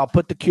Ahi. I'll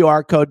put the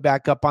QR code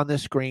back up on the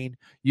screen.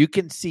 You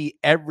can see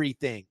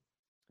everything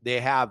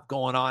they have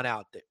going on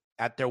out there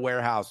at their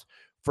warehouse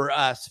for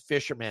us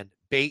fishermen.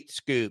 Bait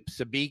scoops,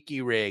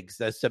 sabiki rigs,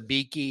 the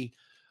sabiki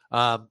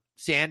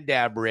sand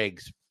dab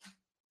rigs,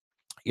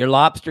 your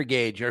lobster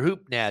gauge, your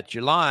hoop nets,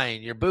 your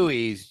line, your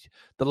buoys,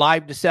 the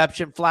live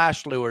deception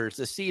flash lures,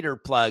 the cedar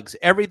plugs,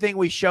 everything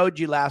we showed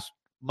you last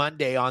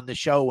Monday on the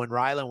show when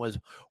Rylan was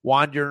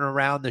wandering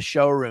around the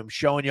showroom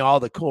showing you all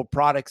the cool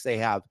products they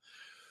have.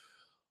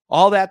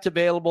 All that's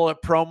available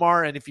at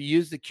Promar, and if you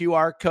use the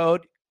QR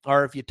code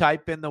or if you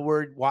type in the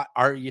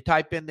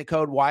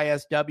code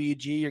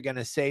YSWG, you're going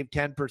to save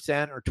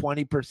 10% or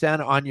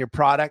 20% on your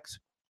products.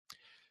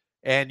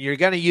 And you're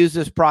going to use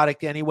this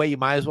product anyway. You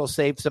might as well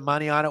save some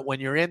money on it.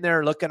 When you're in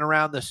there looking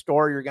around the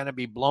store, you're going to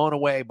be blown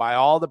away by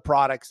all the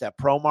products that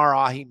Promar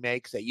Ahi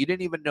makes that you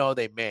didn't even know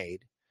they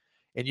made.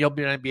 And you'll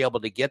be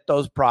able to get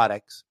those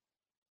products,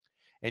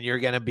 and you're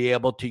going to be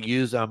able to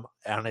use them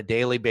on a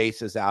daily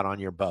basis out on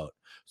your boat.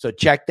 So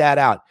check that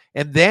out.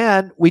 And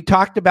then we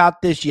talked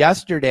about this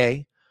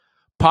yesterday.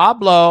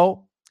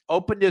 Pablo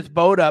opened his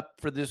boat up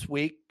for this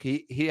week.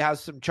 He has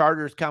some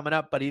charters coming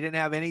up, but he didn't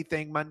have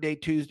anything Monday,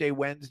 Tuesday,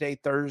 Wednesday,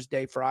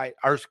 Thursday, Friday,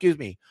 or excuse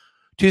me,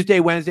 Tuesday,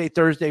 Wednesday,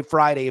 Thursday,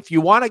 Friday. If you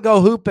want to go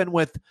hooping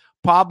with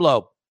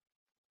Pablo,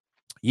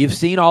 you've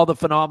seen all the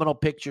phenomenal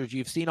pictures.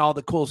 You've seen all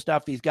the cool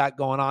stuff he's got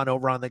going on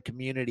over on the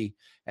community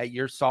at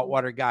Your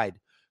Saltwater Guide.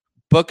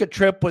 Book a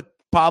trip with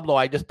Pablo.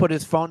 I just put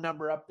his phone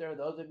number up there.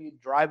 Those of you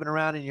driving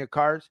around in your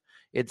cars,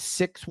 it's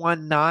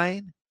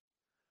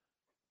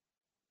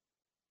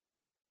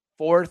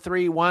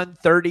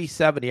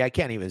 619-431-3070. I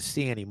can't even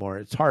see anymore.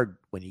 It's hard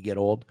when you get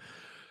old.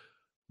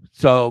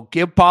 So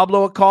give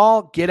Pablo a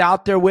call. Get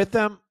out there with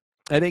him.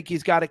 I think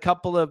he's got I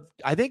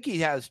think he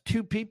has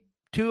two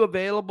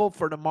available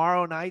for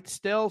tomorrow night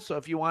still. So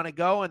if you want to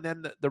go, and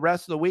then the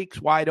rest of the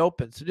week's wide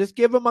open. So just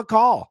give him a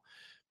call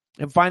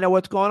and find out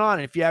what's going on.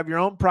 And if you have your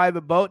own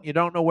private boat and you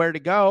don't know where to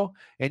go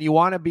and you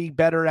want to be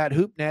better at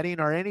hoop netting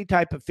or any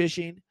type of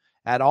fishing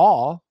at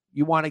all,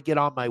 you want to get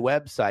on my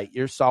website,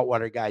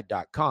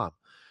 yoursaltwaterguide.com.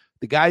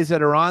 The guys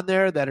that are on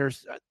there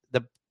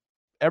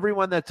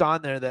everyone that's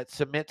on there that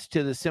submits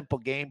to the simple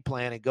game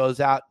plan and goes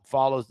out and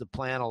follows the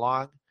plan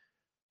along,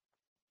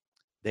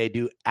 they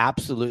do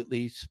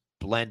absolutely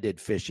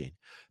splendid fishing.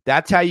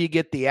 That's how you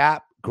get the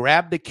app.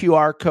 Grab the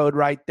QR code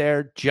right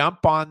there.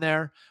 Jump on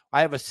there.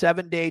 I have a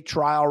 7-day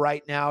trial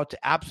right now. It's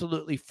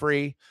absolutely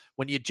free.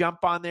 When you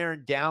jump on there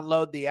and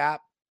download the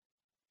app,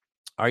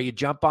 or you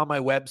jump on my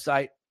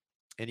website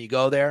and you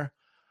go there,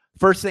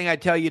 first thing I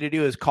tell you to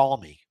do is call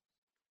me.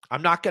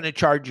 I'm not going to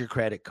charge your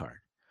credit card.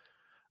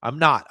 I'm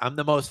not. I'm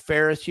the most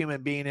fairest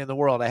human being in the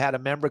world. I had a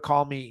member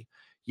call me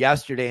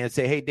yesterday and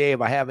say, "Hey,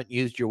 Dave, I haven't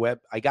used your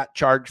I got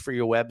charged for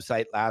your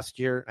website last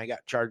year. I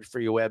got charged for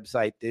your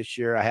website this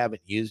year. I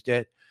haven't used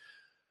it.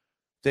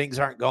 Things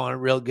aren't going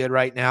real good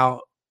right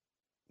now.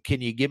 Can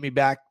you give me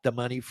back the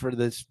money for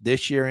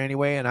this year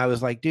anyway?" And I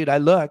was like, "Dude, I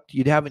looked.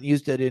 You haven't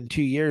used it in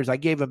 2 years." I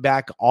gave him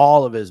back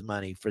all of his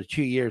money for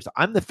 2 years.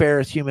 I'm the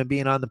fairest human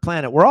being on the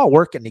planet. We're all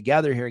working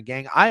together here,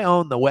 gang. I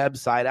own the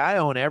website. I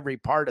own every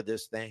part of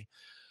this thing.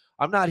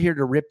 I'm not here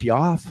to rip you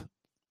off.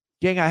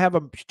 Gang, I have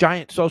a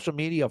giant social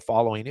media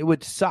following. It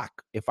would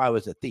suck if I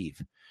was a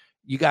thief.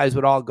 You guys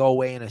would all go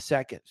away in a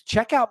second.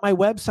 Check out my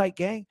website,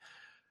 gang.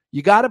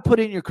 You got to put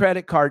in your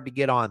credit card to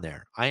get on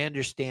there. I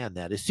understand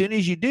that. As soon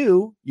as you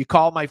do, you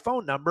call my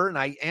phone number and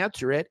I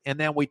answer it, and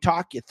then we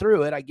talk you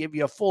through it. I give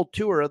you a full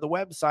tour of the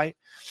website.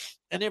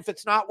 And if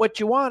it's not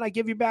what you want, I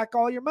give you back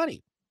all your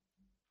money.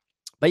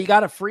 But you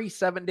got a free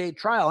 7-day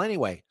trial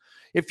anyway.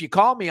 If you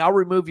call me, I'll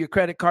remove your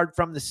credit card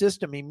from the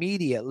system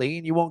immediately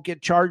and you won't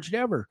get charged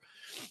ever.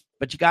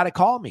 But you got to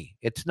call me.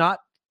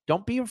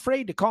 Don't be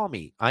afraid to call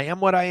me. I am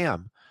what I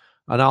am.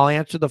 And I'll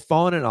answer the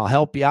phone and I'll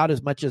help you out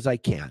as much as I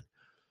can.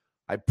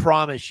 I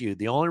promise you,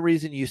 the only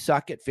reason you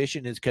suck at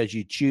fishing is because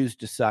you choose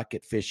to suck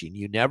at fishing.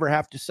 You never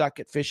have to suck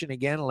at fishing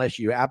again unless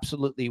you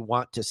absolutely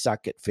want to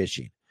suck at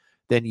fishing.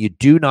 Then you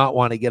do not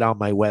want to get on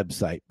my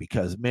website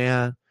because,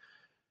 man,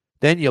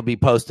 then you'll be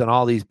posting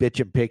all these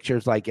bitchin'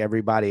 pictures like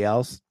everybody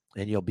else,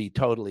 and you'll be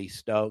totally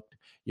stoked.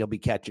 You'll be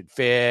catching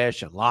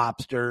fish and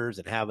lobsters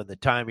and having the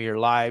time of your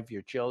life.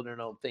 Your children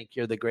will think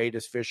you're the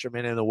greatest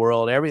fisherman in the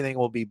world. Everything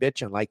will be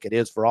bitching like it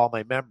is for all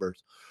my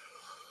members.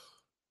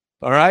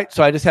 All right,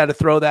 so I just had to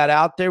throw that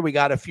out there. We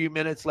got a few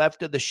minutes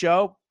left of the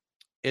show.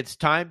 It's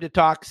time to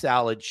talk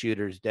salad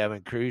shooters,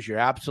 Devin Cruz. You're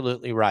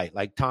absolutely right.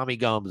 Like Tommy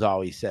Gomes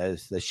always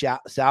says, the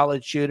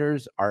salad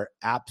shooters are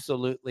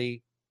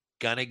absolutely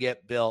going to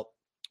get built.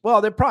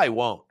 Well, they probably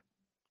won't.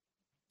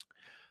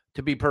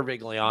 To be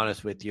perfectly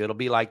honest with you, it'll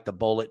be like the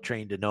bullet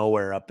train to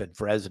nowhere up in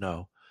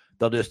Fresno.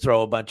 They'll just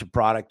throw a bunch of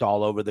product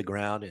all over the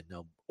ground and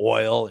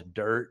oil and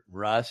dirt and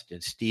rust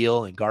and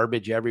steel and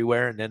garbage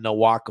everywhere, and then they'll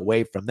walk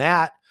away from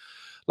that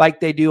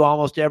like they do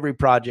almost every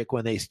project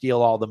when they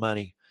steal all the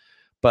money.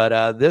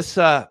 But this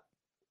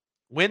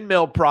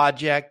windmill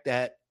project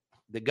that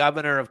the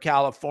governor of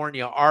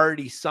California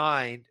already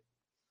signed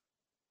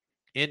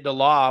into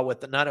law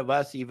with none of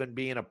us even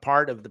being a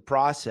part of the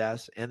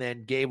process, and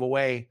then gave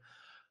away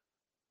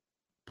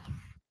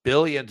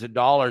billions of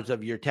dollars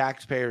of your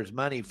taxpayers'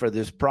 money for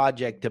this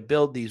project to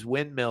build these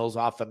windmills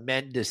off of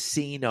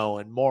Mendocino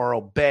and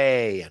Morro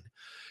Bay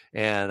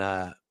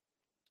and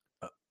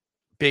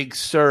Big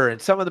Sur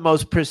and some of the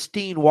most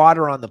pristine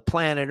water on the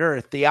planet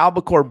Earth, the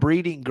albacore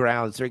breeding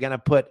grounds. They're going to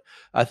put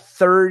a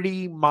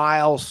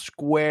 30-mile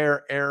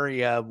square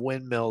area of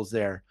windmills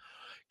there.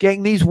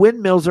 Gang, these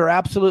windmills are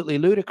absolutely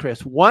ludicrous.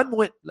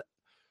 The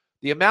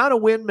amount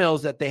of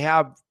windmills that they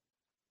have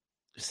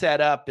set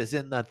up is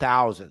in the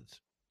thousands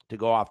to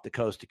go off the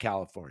coast of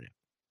California.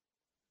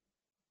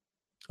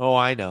 Oh,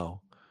 I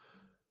know.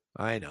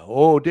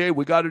 Oh, Dave,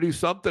 we got to do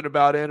something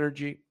about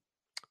energy.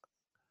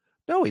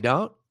 No, we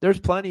don't. There's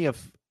plenty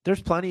of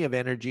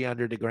energy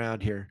under the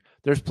ground here.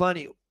 There's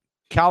plenty.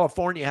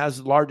 California has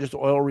the largest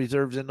oil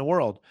reserves in the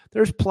world.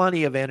 There's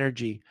plenty of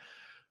energy.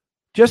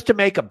 Just to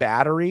make a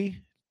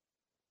battery,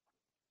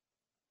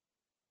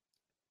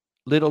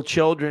 little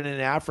children in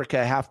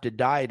Africa have to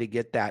die to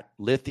get that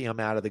lithium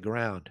out of the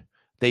ground.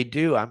 They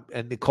do.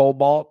 And the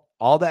cobalt,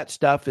 all that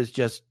stuff is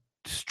just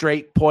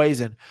straight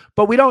poison.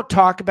 But we don't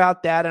talk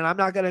about that, and I'm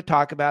not going to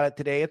talk about it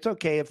today. It's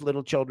okay if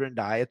little children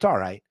die. It's all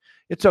right.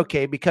 It's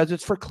okay because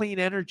it's for clean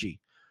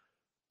energy.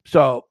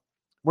 So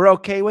we're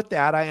okay with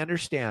that. I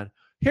understand.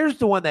 Here's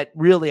the one that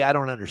really I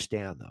don't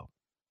understand, though.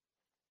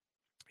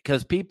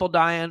 Because people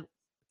dying,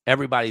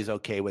 everybody's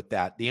okay with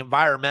that. The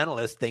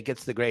environmentalists think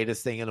it's the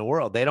greatest thing in the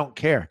world. They don't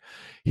care.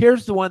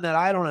 Here's the one that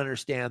I don't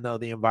understand, though,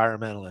 the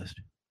environmentalist.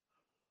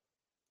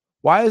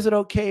 Why is it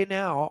okay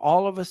now,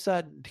 all of a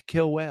sudden, to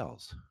kill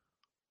whales?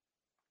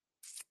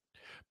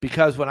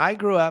 Because when I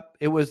grew up,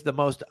 it was the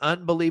most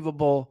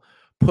unbelievable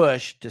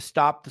push to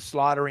stop the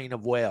slaughtering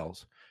of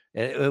whales.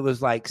 It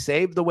was like,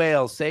 save the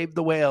whales, save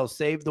the whales,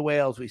 save the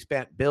whales. We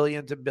spent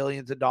billions and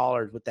billions of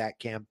dollars with that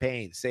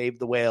campaign. Save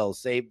the whales,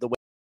 save the whales.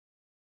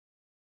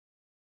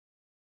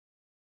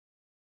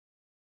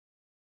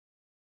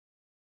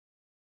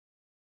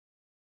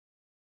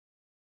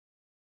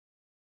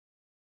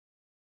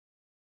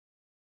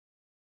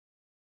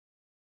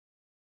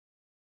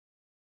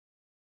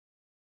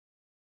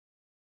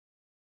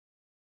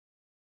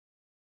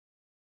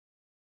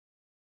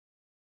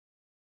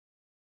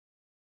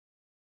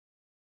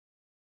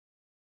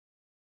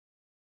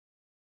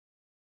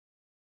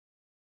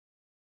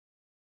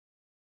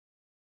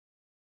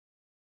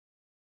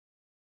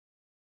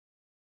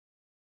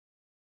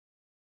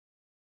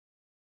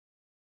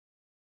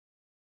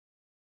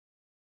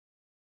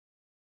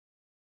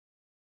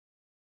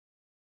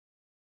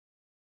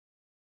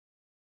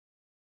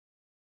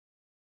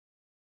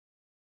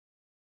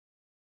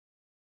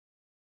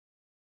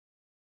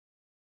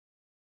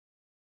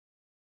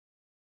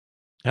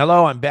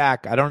 Hello, I'm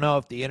back. I don't know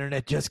if the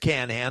internet just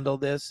can't handle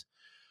this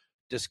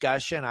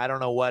discussion. I don't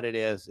know what it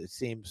is. It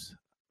seems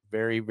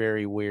very,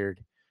 very weird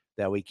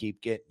that we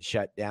keep getting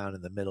shut down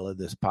in the middle of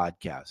this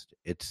podcast.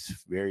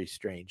 It's very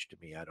strange to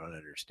me. I don't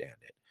understand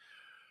it.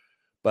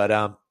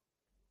 But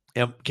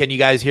can you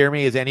guys hear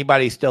me? Is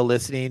anybody still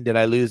listening? Did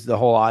I lose the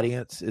whole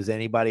audience? Is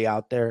anybody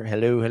out there?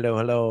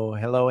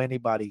 Hello,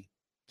 anybody?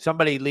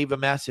 Somebody leave a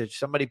message.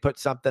 Somebody put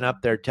something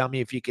up there. Tell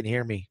me if you can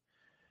hear me.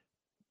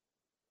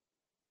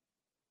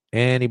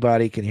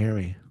 Anybody can hear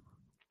me.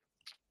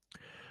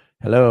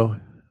 Hello.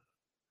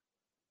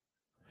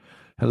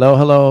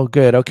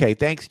 Good. Okay.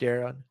 Thanks,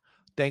 Daryl.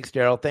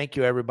 Thank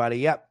you, everybody.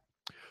 Yep.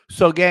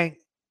 So, gang,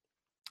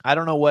 I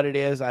don't know what it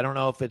is. I don't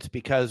know if it's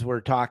because we're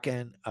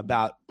talking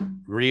about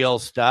real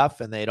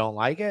stuff and they don't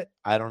like it.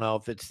 I don't know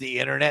if it's the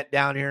internet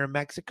down here in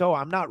Mexico.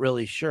 I'm not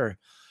really sure.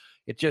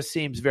 It just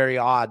seems very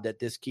odd that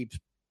this keeps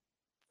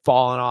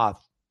falling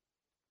off.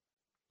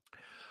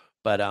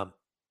 But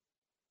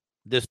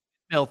this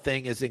windmill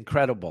thing is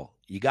incredible.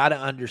 You got to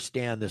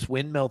understand this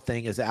windmill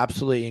thing is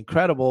absolutely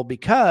incredible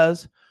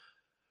because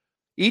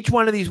each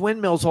one of these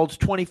windmills holds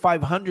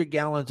 2,500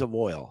 gallons of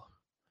oil.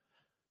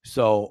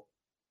 So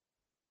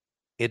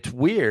it's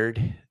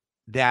weird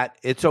that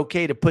it's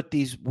okay to put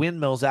these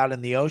windmills out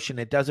in the ocean.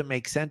 It doesn't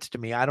make sense to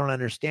me. I don't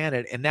understand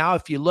it. And now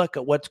if you look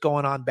at what's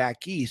going on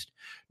back east,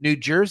 New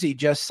Jersey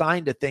just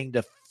signed a thing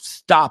to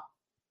stop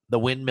the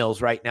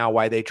windmills right now,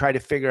 why they try to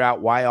figure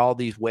out why all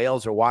these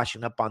whales are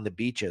washing up on the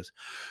beaches.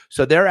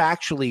 So they're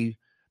actually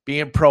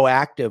being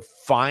proactive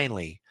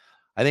finally.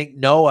 I think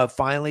NOAA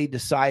finally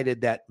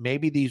decided that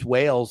maybe these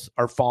whales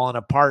are falling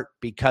apart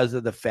because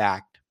of the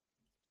fact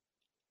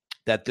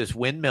that this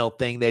windmill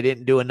thing, they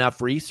didn't do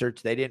enough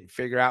research. They didn't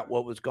figure out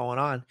what was going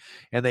on.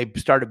 And they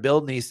started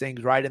building these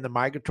things right in the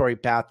migratory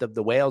path of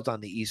the whales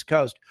on the East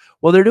Coast.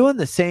 Well, they're doing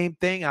the same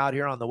thing out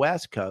here on the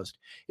West Coast.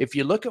 If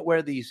you look at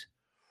where these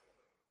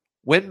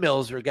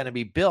windmills are going to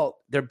be built,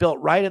 they're built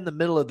right in the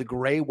middle of the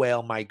gray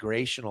whale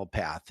migrational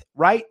path,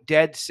 right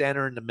dead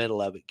center in the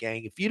middle of it,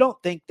 gang. If you don't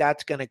think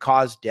that's going to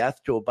cause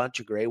death to a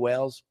bunch of gray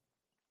whales,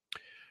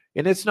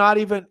 and it's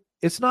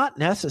not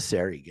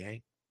necessary,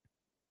 gang.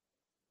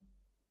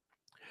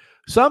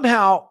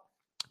 Somehow,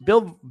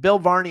 Bill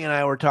Varney and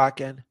I were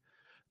talking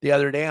the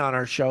other day on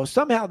our show.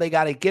 Somehow they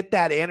got to get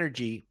that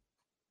energy,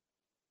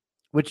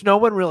 which no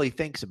one really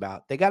thinks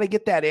about. They got to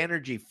get that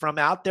energy from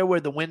out there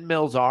where the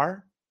windmills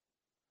are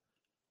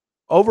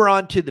over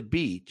onto the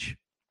beach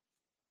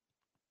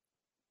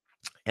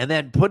and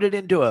then put it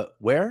into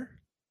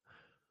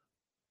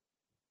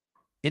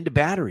into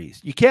batteries.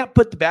 You can't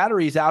put the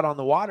batteries out on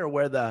the water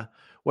where the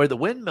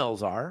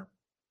windmills are.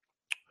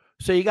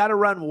 So you got to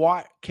run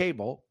wire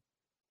cable,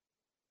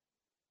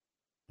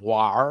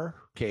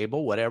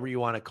 whatever you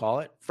want to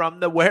call it,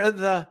 from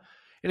and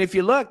if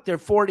you look, they're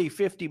 40,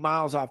 50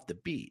 miles off the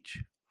beach.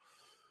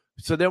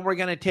 So then we're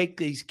going to take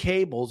these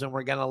cables and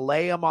we're going to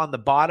lay them on the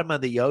bottom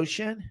of the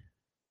ocean.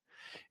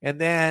 And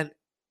then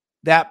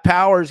that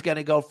power is going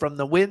to go from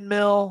the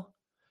windmill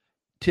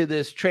to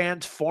this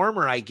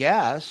transformer, I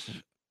guess,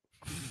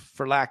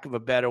 for lack of a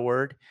better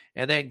word,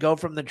 and then go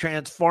from the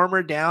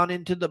transformer down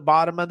into the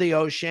bottom of the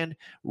ocean,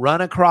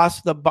 run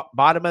across the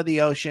bottom of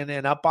the ocean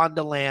and up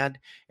onto land,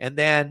 and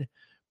then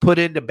put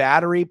into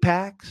battery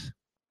packs.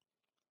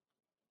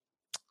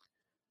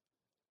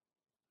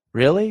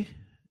 Really?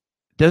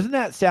 Doesn't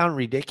that sound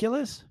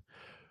ridiculous?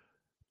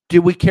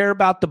 Do we care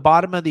about the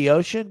bottom of the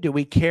ocean? Do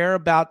we care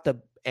about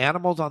the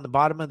animals on the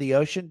bottom of the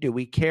ocean? Do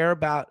we care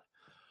about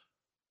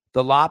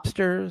the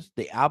lobsters,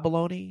 the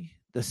abalone,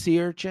 the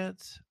sea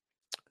urchins,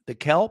 the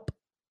kelp?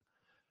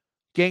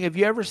 Gang, have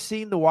you ever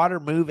seen the water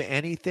move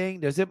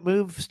anything? Does it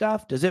move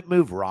stuff? Does it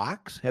move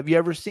rocks? Have you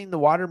ever seen the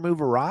water move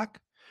a rock?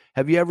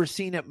 Have you ever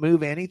seen it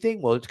move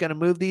anything? Well, it's going to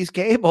move these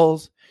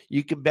cables.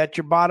 You can bet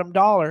your bottom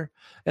dollar.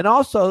 And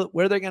also,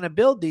 where they're going to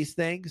build these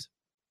things,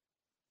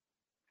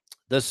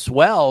 the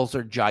swells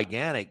are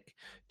gigantic.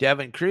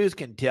 Devin Cruz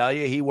can tell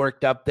you he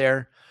worked up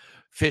there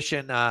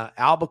fishing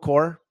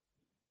albacore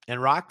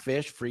and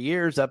rockfish for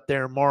years up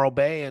there in Morro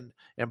Bay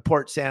and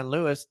Port San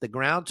Luis. The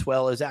ground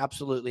swell is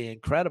absolutely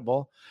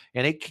incredible,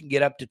 and it can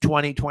get up to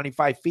 20,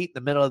 25 feet in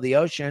the middle of the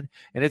ocean,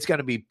 and it's going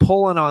to be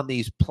pulling on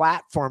these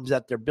platforms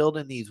that they're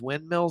building these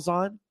windmills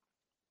on.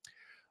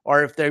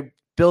 Or if they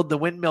build the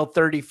windmill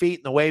 30 feet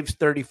and the wave's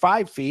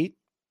 35 feet,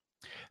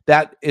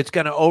 that it's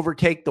going to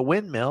overtake the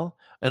windmill,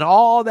 and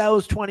all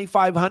those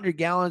 2,500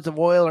 gallons of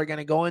oil are going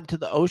to go into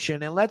the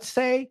ocean. And let's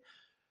say,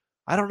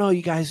 I don't know,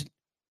 you guys,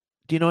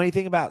 do you know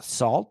anything about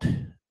salt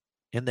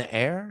in the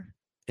air,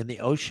 in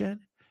the ocean?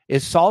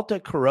 Is salt a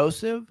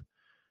corrosive?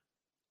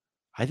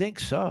 I think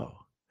so.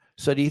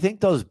 So do you think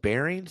those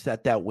bearings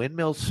that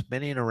windmill's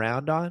spinning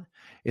around on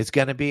is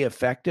going to be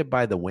affected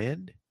by the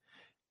wind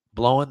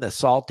blowing the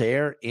salt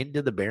air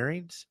into the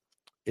bearings?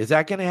 Is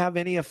that going to have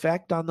any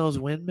effect on those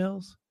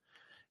windmills?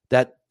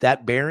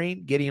 That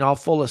bearing getting all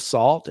full of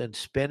salt and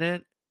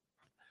spinning,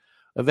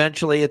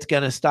 eventually it's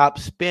going to stop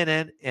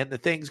spinning and the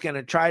thing's going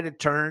to try to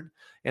turn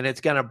and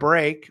it's going to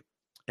break.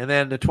 And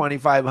then the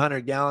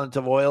 2,500 gallons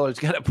of oil is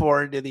going to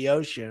pour into the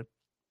ocean.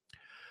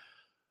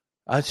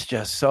 That's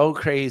just so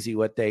crazy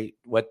what they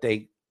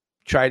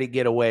try to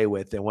get away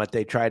with and what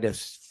they try to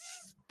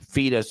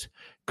feed us.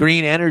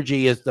 Green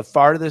energy is the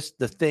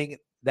thing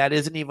that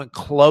isn't even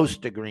close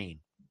to green.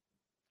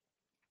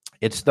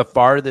 It's the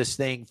farthest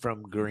thing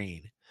from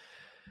green.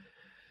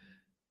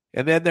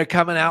 And then they're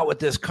coming out with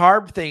this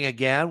carb thing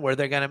again, where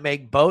they're going to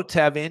make boats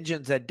have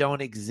engines that don't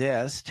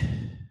exist.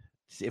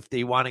 If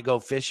they want to go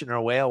fishing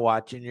or whale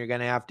watching, you're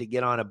going to have to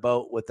get on a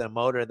boat with a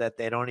motor that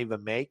they don't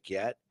even make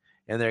yet.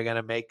 And they're going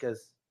to make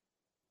us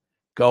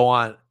go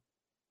on.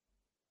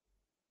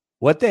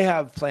 What they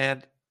have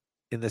planned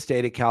in the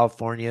state of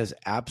California is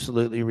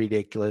absolutely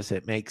ridiculous.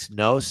 It makes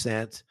no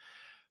sense.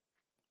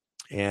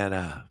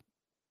 And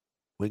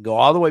we go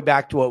all the way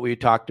back to what we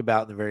talked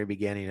about in the very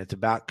beginning. It's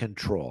about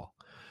control.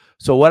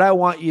 So what I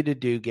want you to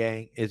do,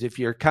 gang, is if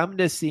you're coming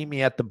to see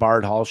me at the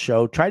Bard Hall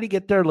show, try to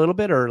get there a little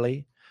bit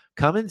early,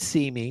 come and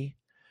see me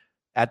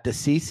at the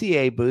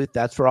CCA booth.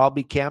 That's where I'll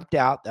be camped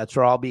out. That's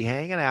where I'll be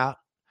hanging out.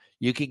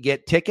 You can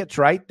get tickets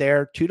right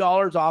there,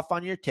 $2 off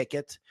on your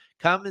tickets.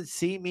 Come and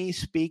see me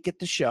speak at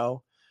the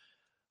show.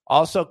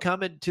 Also,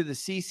 come into the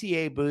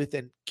CCA booth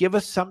and give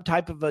us some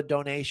type of a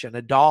donation,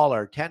 $1,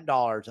 $10,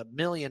 $1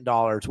 million,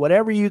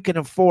 whatever you can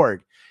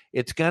afford.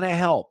 It's going to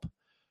help.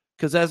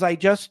 Because as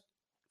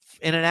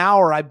in an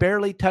hour, I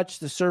barely touched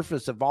the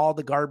surface of all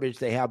the garbage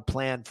they have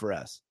planned for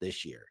us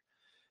this year.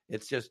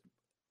 It's just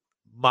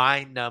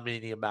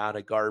mind-numbing the amount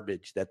of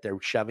garbage that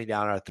they're shoving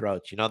down our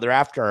throats. They're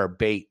after our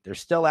bait. They're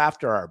still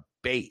after our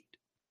bait.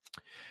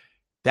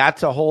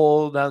 That's a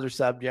whole nother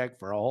subject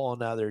for a whole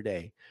nother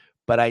day.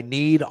 But I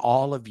need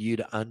all of you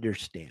to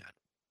understand.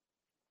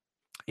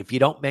 If you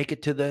don't make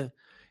it to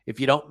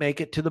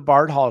the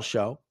Bart Hall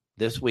show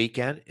this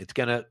weekend, it's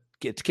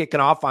kicking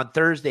off on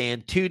Thursday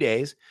in 2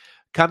 days.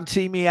 Come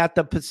see me at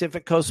the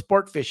Pacific Coast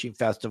Sport Fishing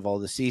Festival.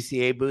 The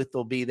CCA booth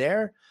will be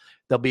there.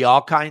 There'll be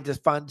all kinds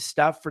of fun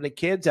stuff for the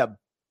kids at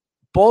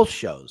both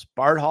shows,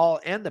 Bart Hall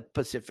and the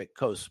Pacific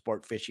Coast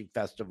Sport Fishing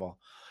Festival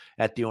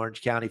at the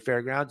Orange County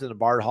Fairgrounds, and the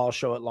Bart Hall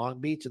show at Long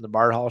Beach and the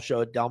Bart Hall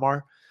show at Del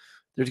Mar.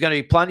 There's going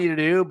to be plenty to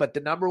do, but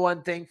the number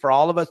one thing for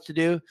all of us to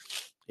do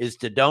is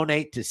to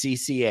donate to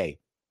CCA.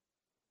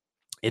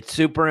 It's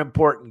super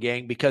important,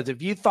 gang, because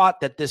if you thought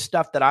that this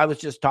stuff that I was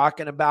just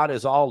talking about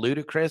is all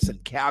ludicrous and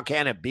how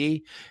can it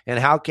be and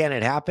how can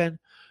it happen?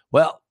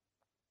 Well,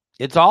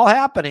 it's all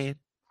happening.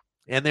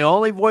 And the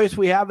only voice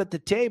we have at the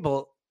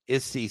table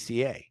is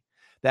CCA.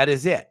 That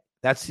is it.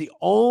 That's the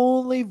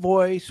only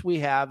voice we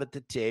have at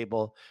the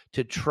table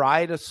to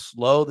try to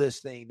slow this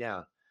thing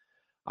down.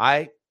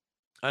 I,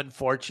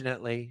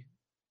 unfortunately,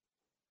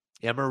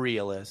 am a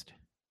realist,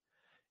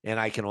 and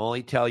I can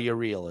only tell you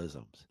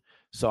realisms.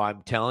 So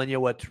I'm telling you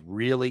what's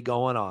really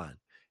going on.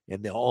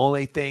 And the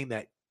only thing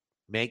that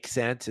makes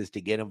sense is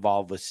to get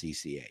involved with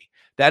CCA.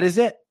 That is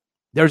it.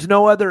 There's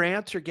no other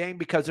answer, gang,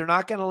 because they're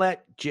not going to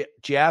let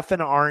Jeff and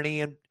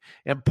Arnie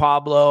and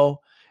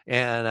Pablo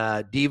and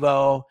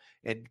Devo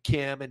and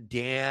Kim and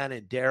Dan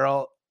and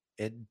Daryl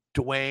and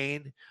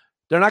Dwayne.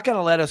 They're not going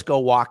to let us go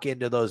walk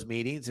into those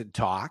meetings and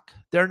talk.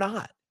 They're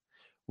not.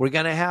 We're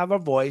going to have a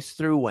voice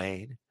through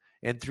Wayne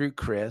and through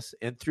Chris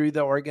and through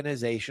the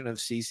organization of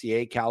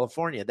CCA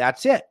California.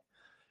 That's it.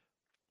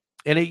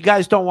 And you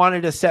guys don't want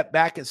to just sit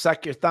back and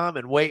suck your thumb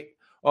and wait.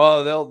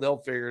 Oh, they'll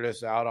figure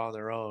this out on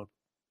their own.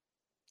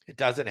 It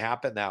doesn't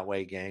happen that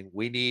way, gang.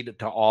 We need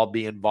to all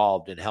be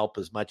involved and help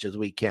as much as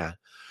we can.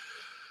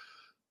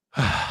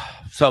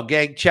 So,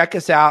 gang, check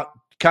us out.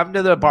 Come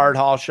to the Bart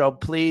Hall show.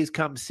 Please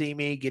come see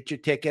me. Get your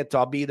tickets.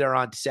 I'll be there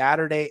on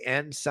Saturday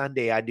and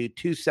Sunday. I do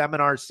 2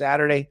 seminars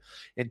Saturday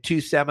and 2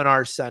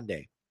 seminars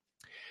Sunday.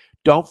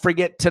 Don't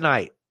forget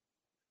tonight.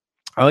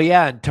 Oh,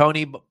 yeah, and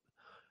Tony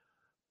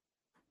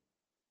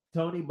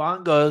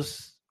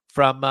Bongos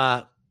from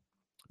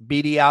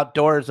BD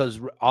Outdoors is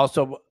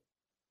also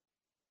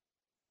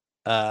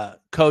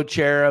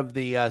co-chair of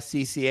the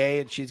CCA,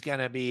 and she's going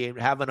to be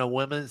having a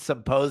women's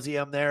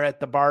symposium there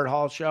at the Bart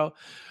Hall show.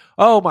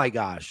 Oh, my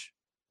gosh.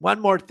 One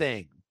more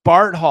thing.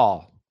 Bart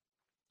Hall,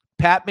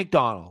 Pat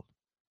McDonald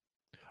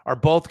are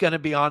both going to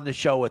be on the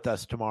show with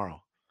us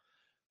tomorrow.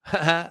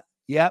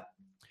 Yep.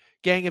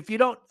 Gang, if you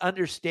don't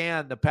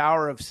understand the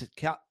power of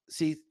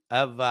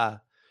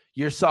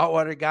your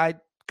saltwater guide,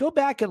 go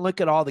back and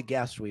look at all the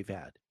guests we've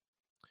had.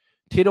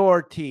 Tito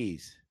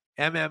Ortiz,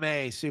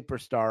 MMA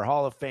superstar,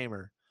 Hall of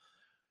Famer.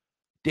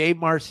 Dave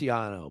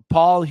Marciano,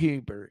 Paul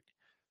Hubert,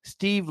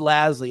 Steve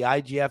Lasley,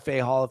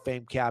 IGFA Hall of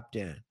Fame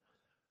captain.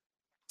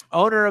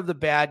 Owner of the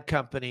Bad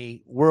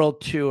Company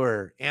World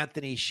Tour,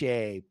 Anthony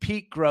Shea,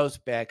 Pete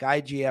Grossbeck,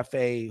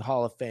 IGFA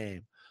Hall of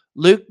Fame.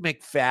 Luke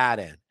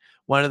McFadden,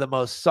 one of the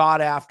most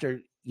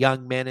sought-after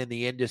young men in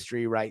the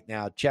industry right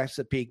now.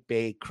 Chesapeake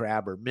Bay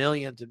Crabber,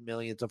 millions and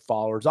millions of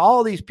followers.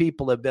 All these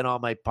people have been on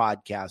my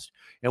podcast,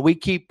 and we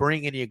keep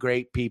bringing you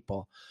great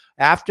people.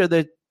 After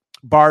the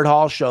Bart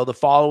Hall show, the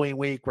following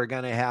week, we're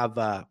going to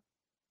have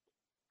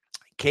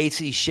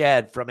Casey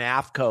Shedd from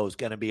AFCO is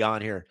going to be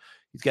on here.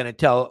 He's going to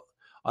tell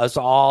us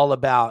all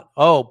about,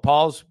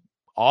 Paul's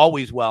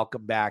always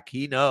welcome back.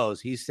 He knows.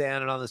 He's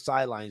standing on the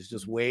sidelines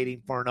just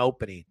waiting for an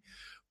opening.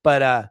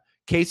 But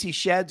Casey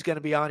Shedd's going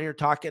to be on here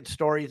talking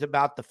stories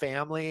about the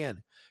family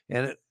and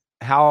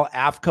how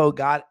AFCO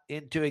got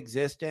into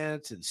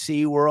existence, and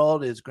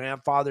SeaWorld. His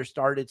grandfather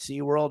started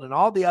SeaWorld and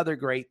all the other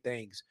great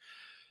things.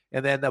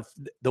 And then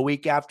the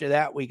week after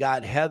that, we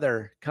got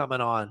Heather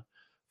coming on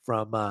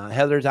from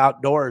Heather's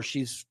Outdoors.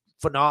 She's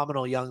a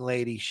phenomenal young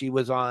lady. She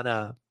was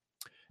on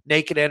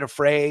Naked and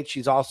Afraid.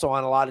 She's also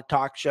on a lot of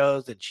talk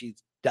shows, and she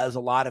does a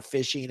lot of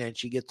fishing, and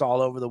she gets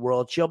all over the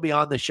world. She'll be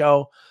on the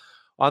show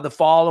on the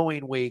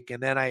following week.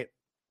 And then I'm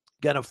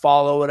going to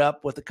follow it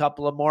up with a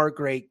couple of more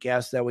great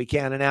guests that we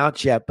can't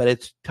announce yet. But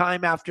it's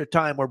time after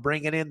time. We're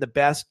bringing in the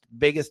best,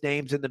 biggest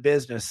names in the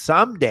business.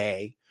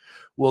 Someday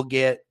we'll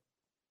get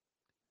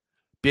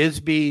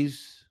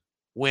Bisbee's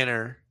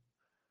winner,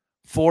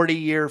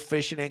 40-year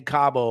fishing in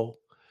Cabo,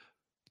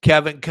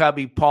 Kevin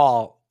Cubby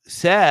Paul,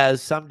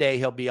 says someday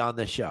he'll be on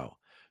the show.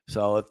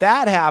 So if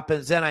that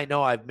happens, then I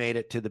know I've made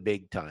it to the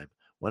big time.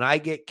 When I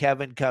get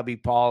Kevin, Cubby,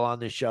 Paul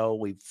on the show,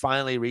 we've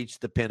finally reached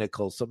the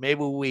pinnacle. So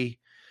maybe we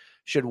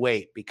should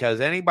wait,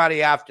 because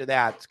anybody after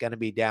that's going to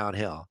be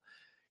downhill.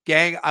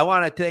 Gang, I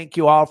want to thank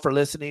you all for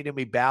listening to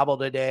me babble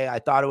today. I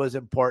thought it was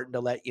important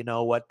to let you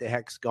know what the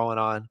heck's going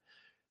on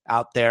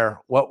out there,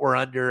 what we're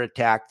under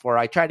attack for.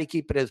 I try to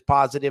keep it as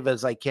positive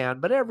as I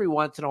can, but every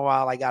once in a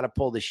while, I got to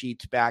pull the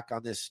sheets back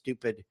on this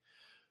stupid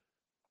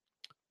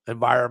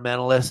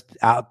environmentalist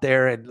out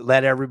there and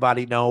let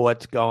everybody know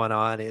what's going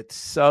on. It's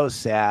so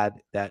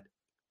sad that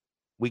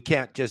we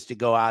can't just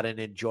go out and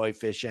enjoy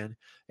fishing.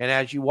 And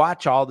as you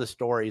watch all the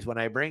stories, when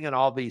I bring in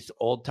all these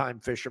old-time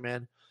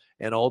fishermen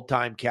and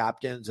old-time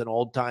captains and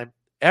old-time,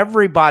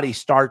 everybody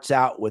starts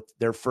out with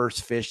their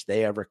first fish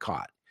they ever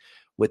caught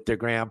with their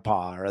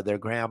grandpa or their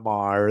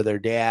grandma or their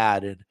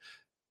dad.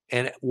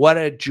 And what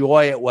a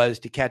joy it was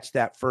to catch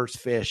that first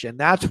fish. And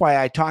that's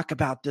why I talk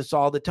about this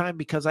all the time,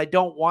 because I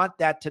don't want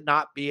that to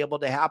not be able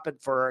to happen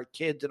for our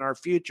kids and our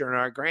future and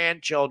our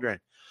grandchildren.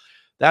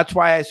 That's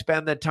why I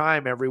spend the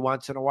time every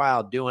once in a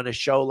while doing a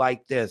show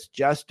like this,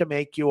 just to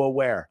make you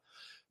aware.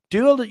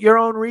 Do your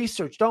own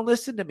research. Don't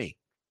listen to me.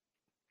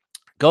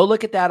 Go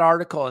look at that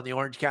article in the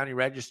Orange County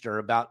Register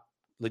about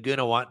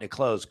Laguna wanting to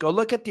close. Go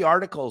look at the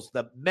articles,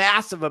 the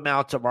massive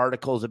amounts of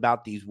articles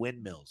about these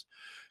windmills.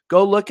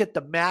 Go look at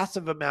the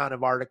massive amount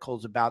of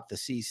articles about the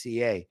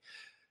CCA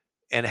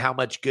and how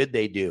much good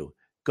they do.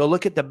 Go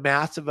look at the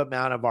massive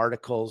amount of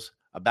articles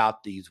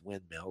about these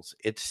windmills.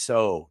 It's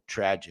so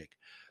tragic.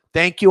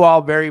 Thank you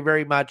all very,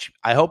 very much.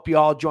 I hope you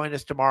all join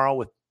us tomorrow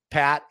with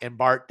Pat and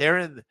Bart. They're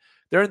in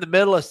the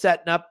middle of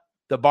setting up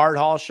the Bart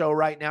Hall show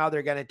right now.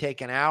 They're going to take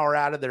an hour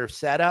out of their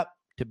setup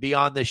to be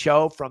on the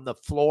show from the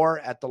floor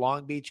at the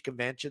Long Beach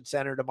Convention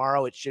Center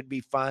tomorrow. It should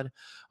be fun.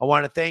 I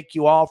want to thank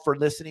you all for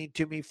listening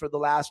to me for the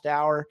last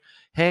hour.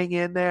 Hang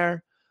in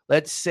there.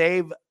 Let's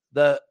save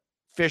the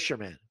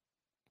fishermen,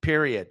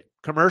 period.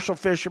 Commercial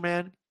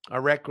fishermen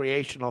or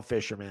recreational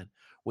fishermen.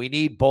 We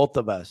need both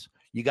of us.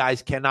 You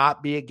guys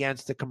cannot be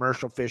against the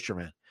commercial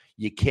fishermen.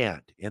 You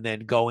can't. And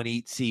then go and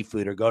eat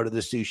seafood or go to the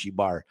sushi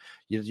bar.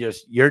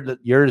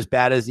 You're as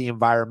bad as the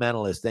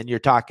environmentalists. Then you're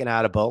talking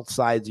out of both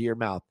sides of your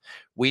mouth.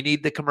 We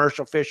need the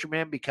commercial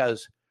fishermen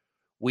because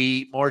we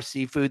eat more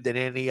seafood than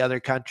any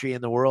other country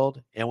in the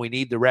world. And we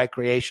need the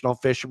recreational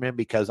fishermen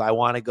because I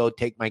want to go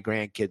take my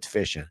grandkids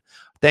fishing.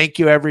 Thank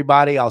you,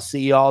 everybody. I'll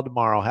see you all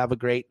tomorrow. Have a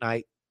great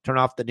night. Turn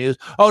off the news.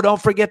 Oh,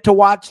 don't forget to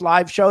watch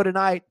live show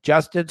tonight.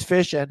 Justin's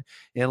fishing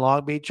in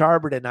Long Beach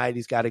Harbor tonight.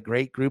 He's got a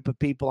great group of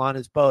people on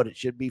his boat. It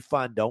should be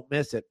fun. Don't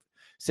miss it.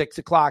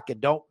 6:00. And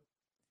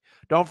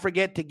don't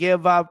forget to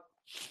give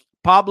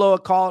Pablo a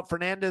call at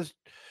Fernandez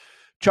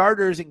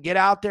Charters and get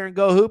out there and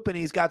go hooping.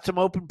 He's got some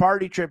open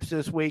party trips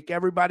this week.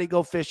 Everybody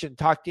go fishing.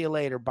 Talk to you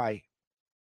later. Bye.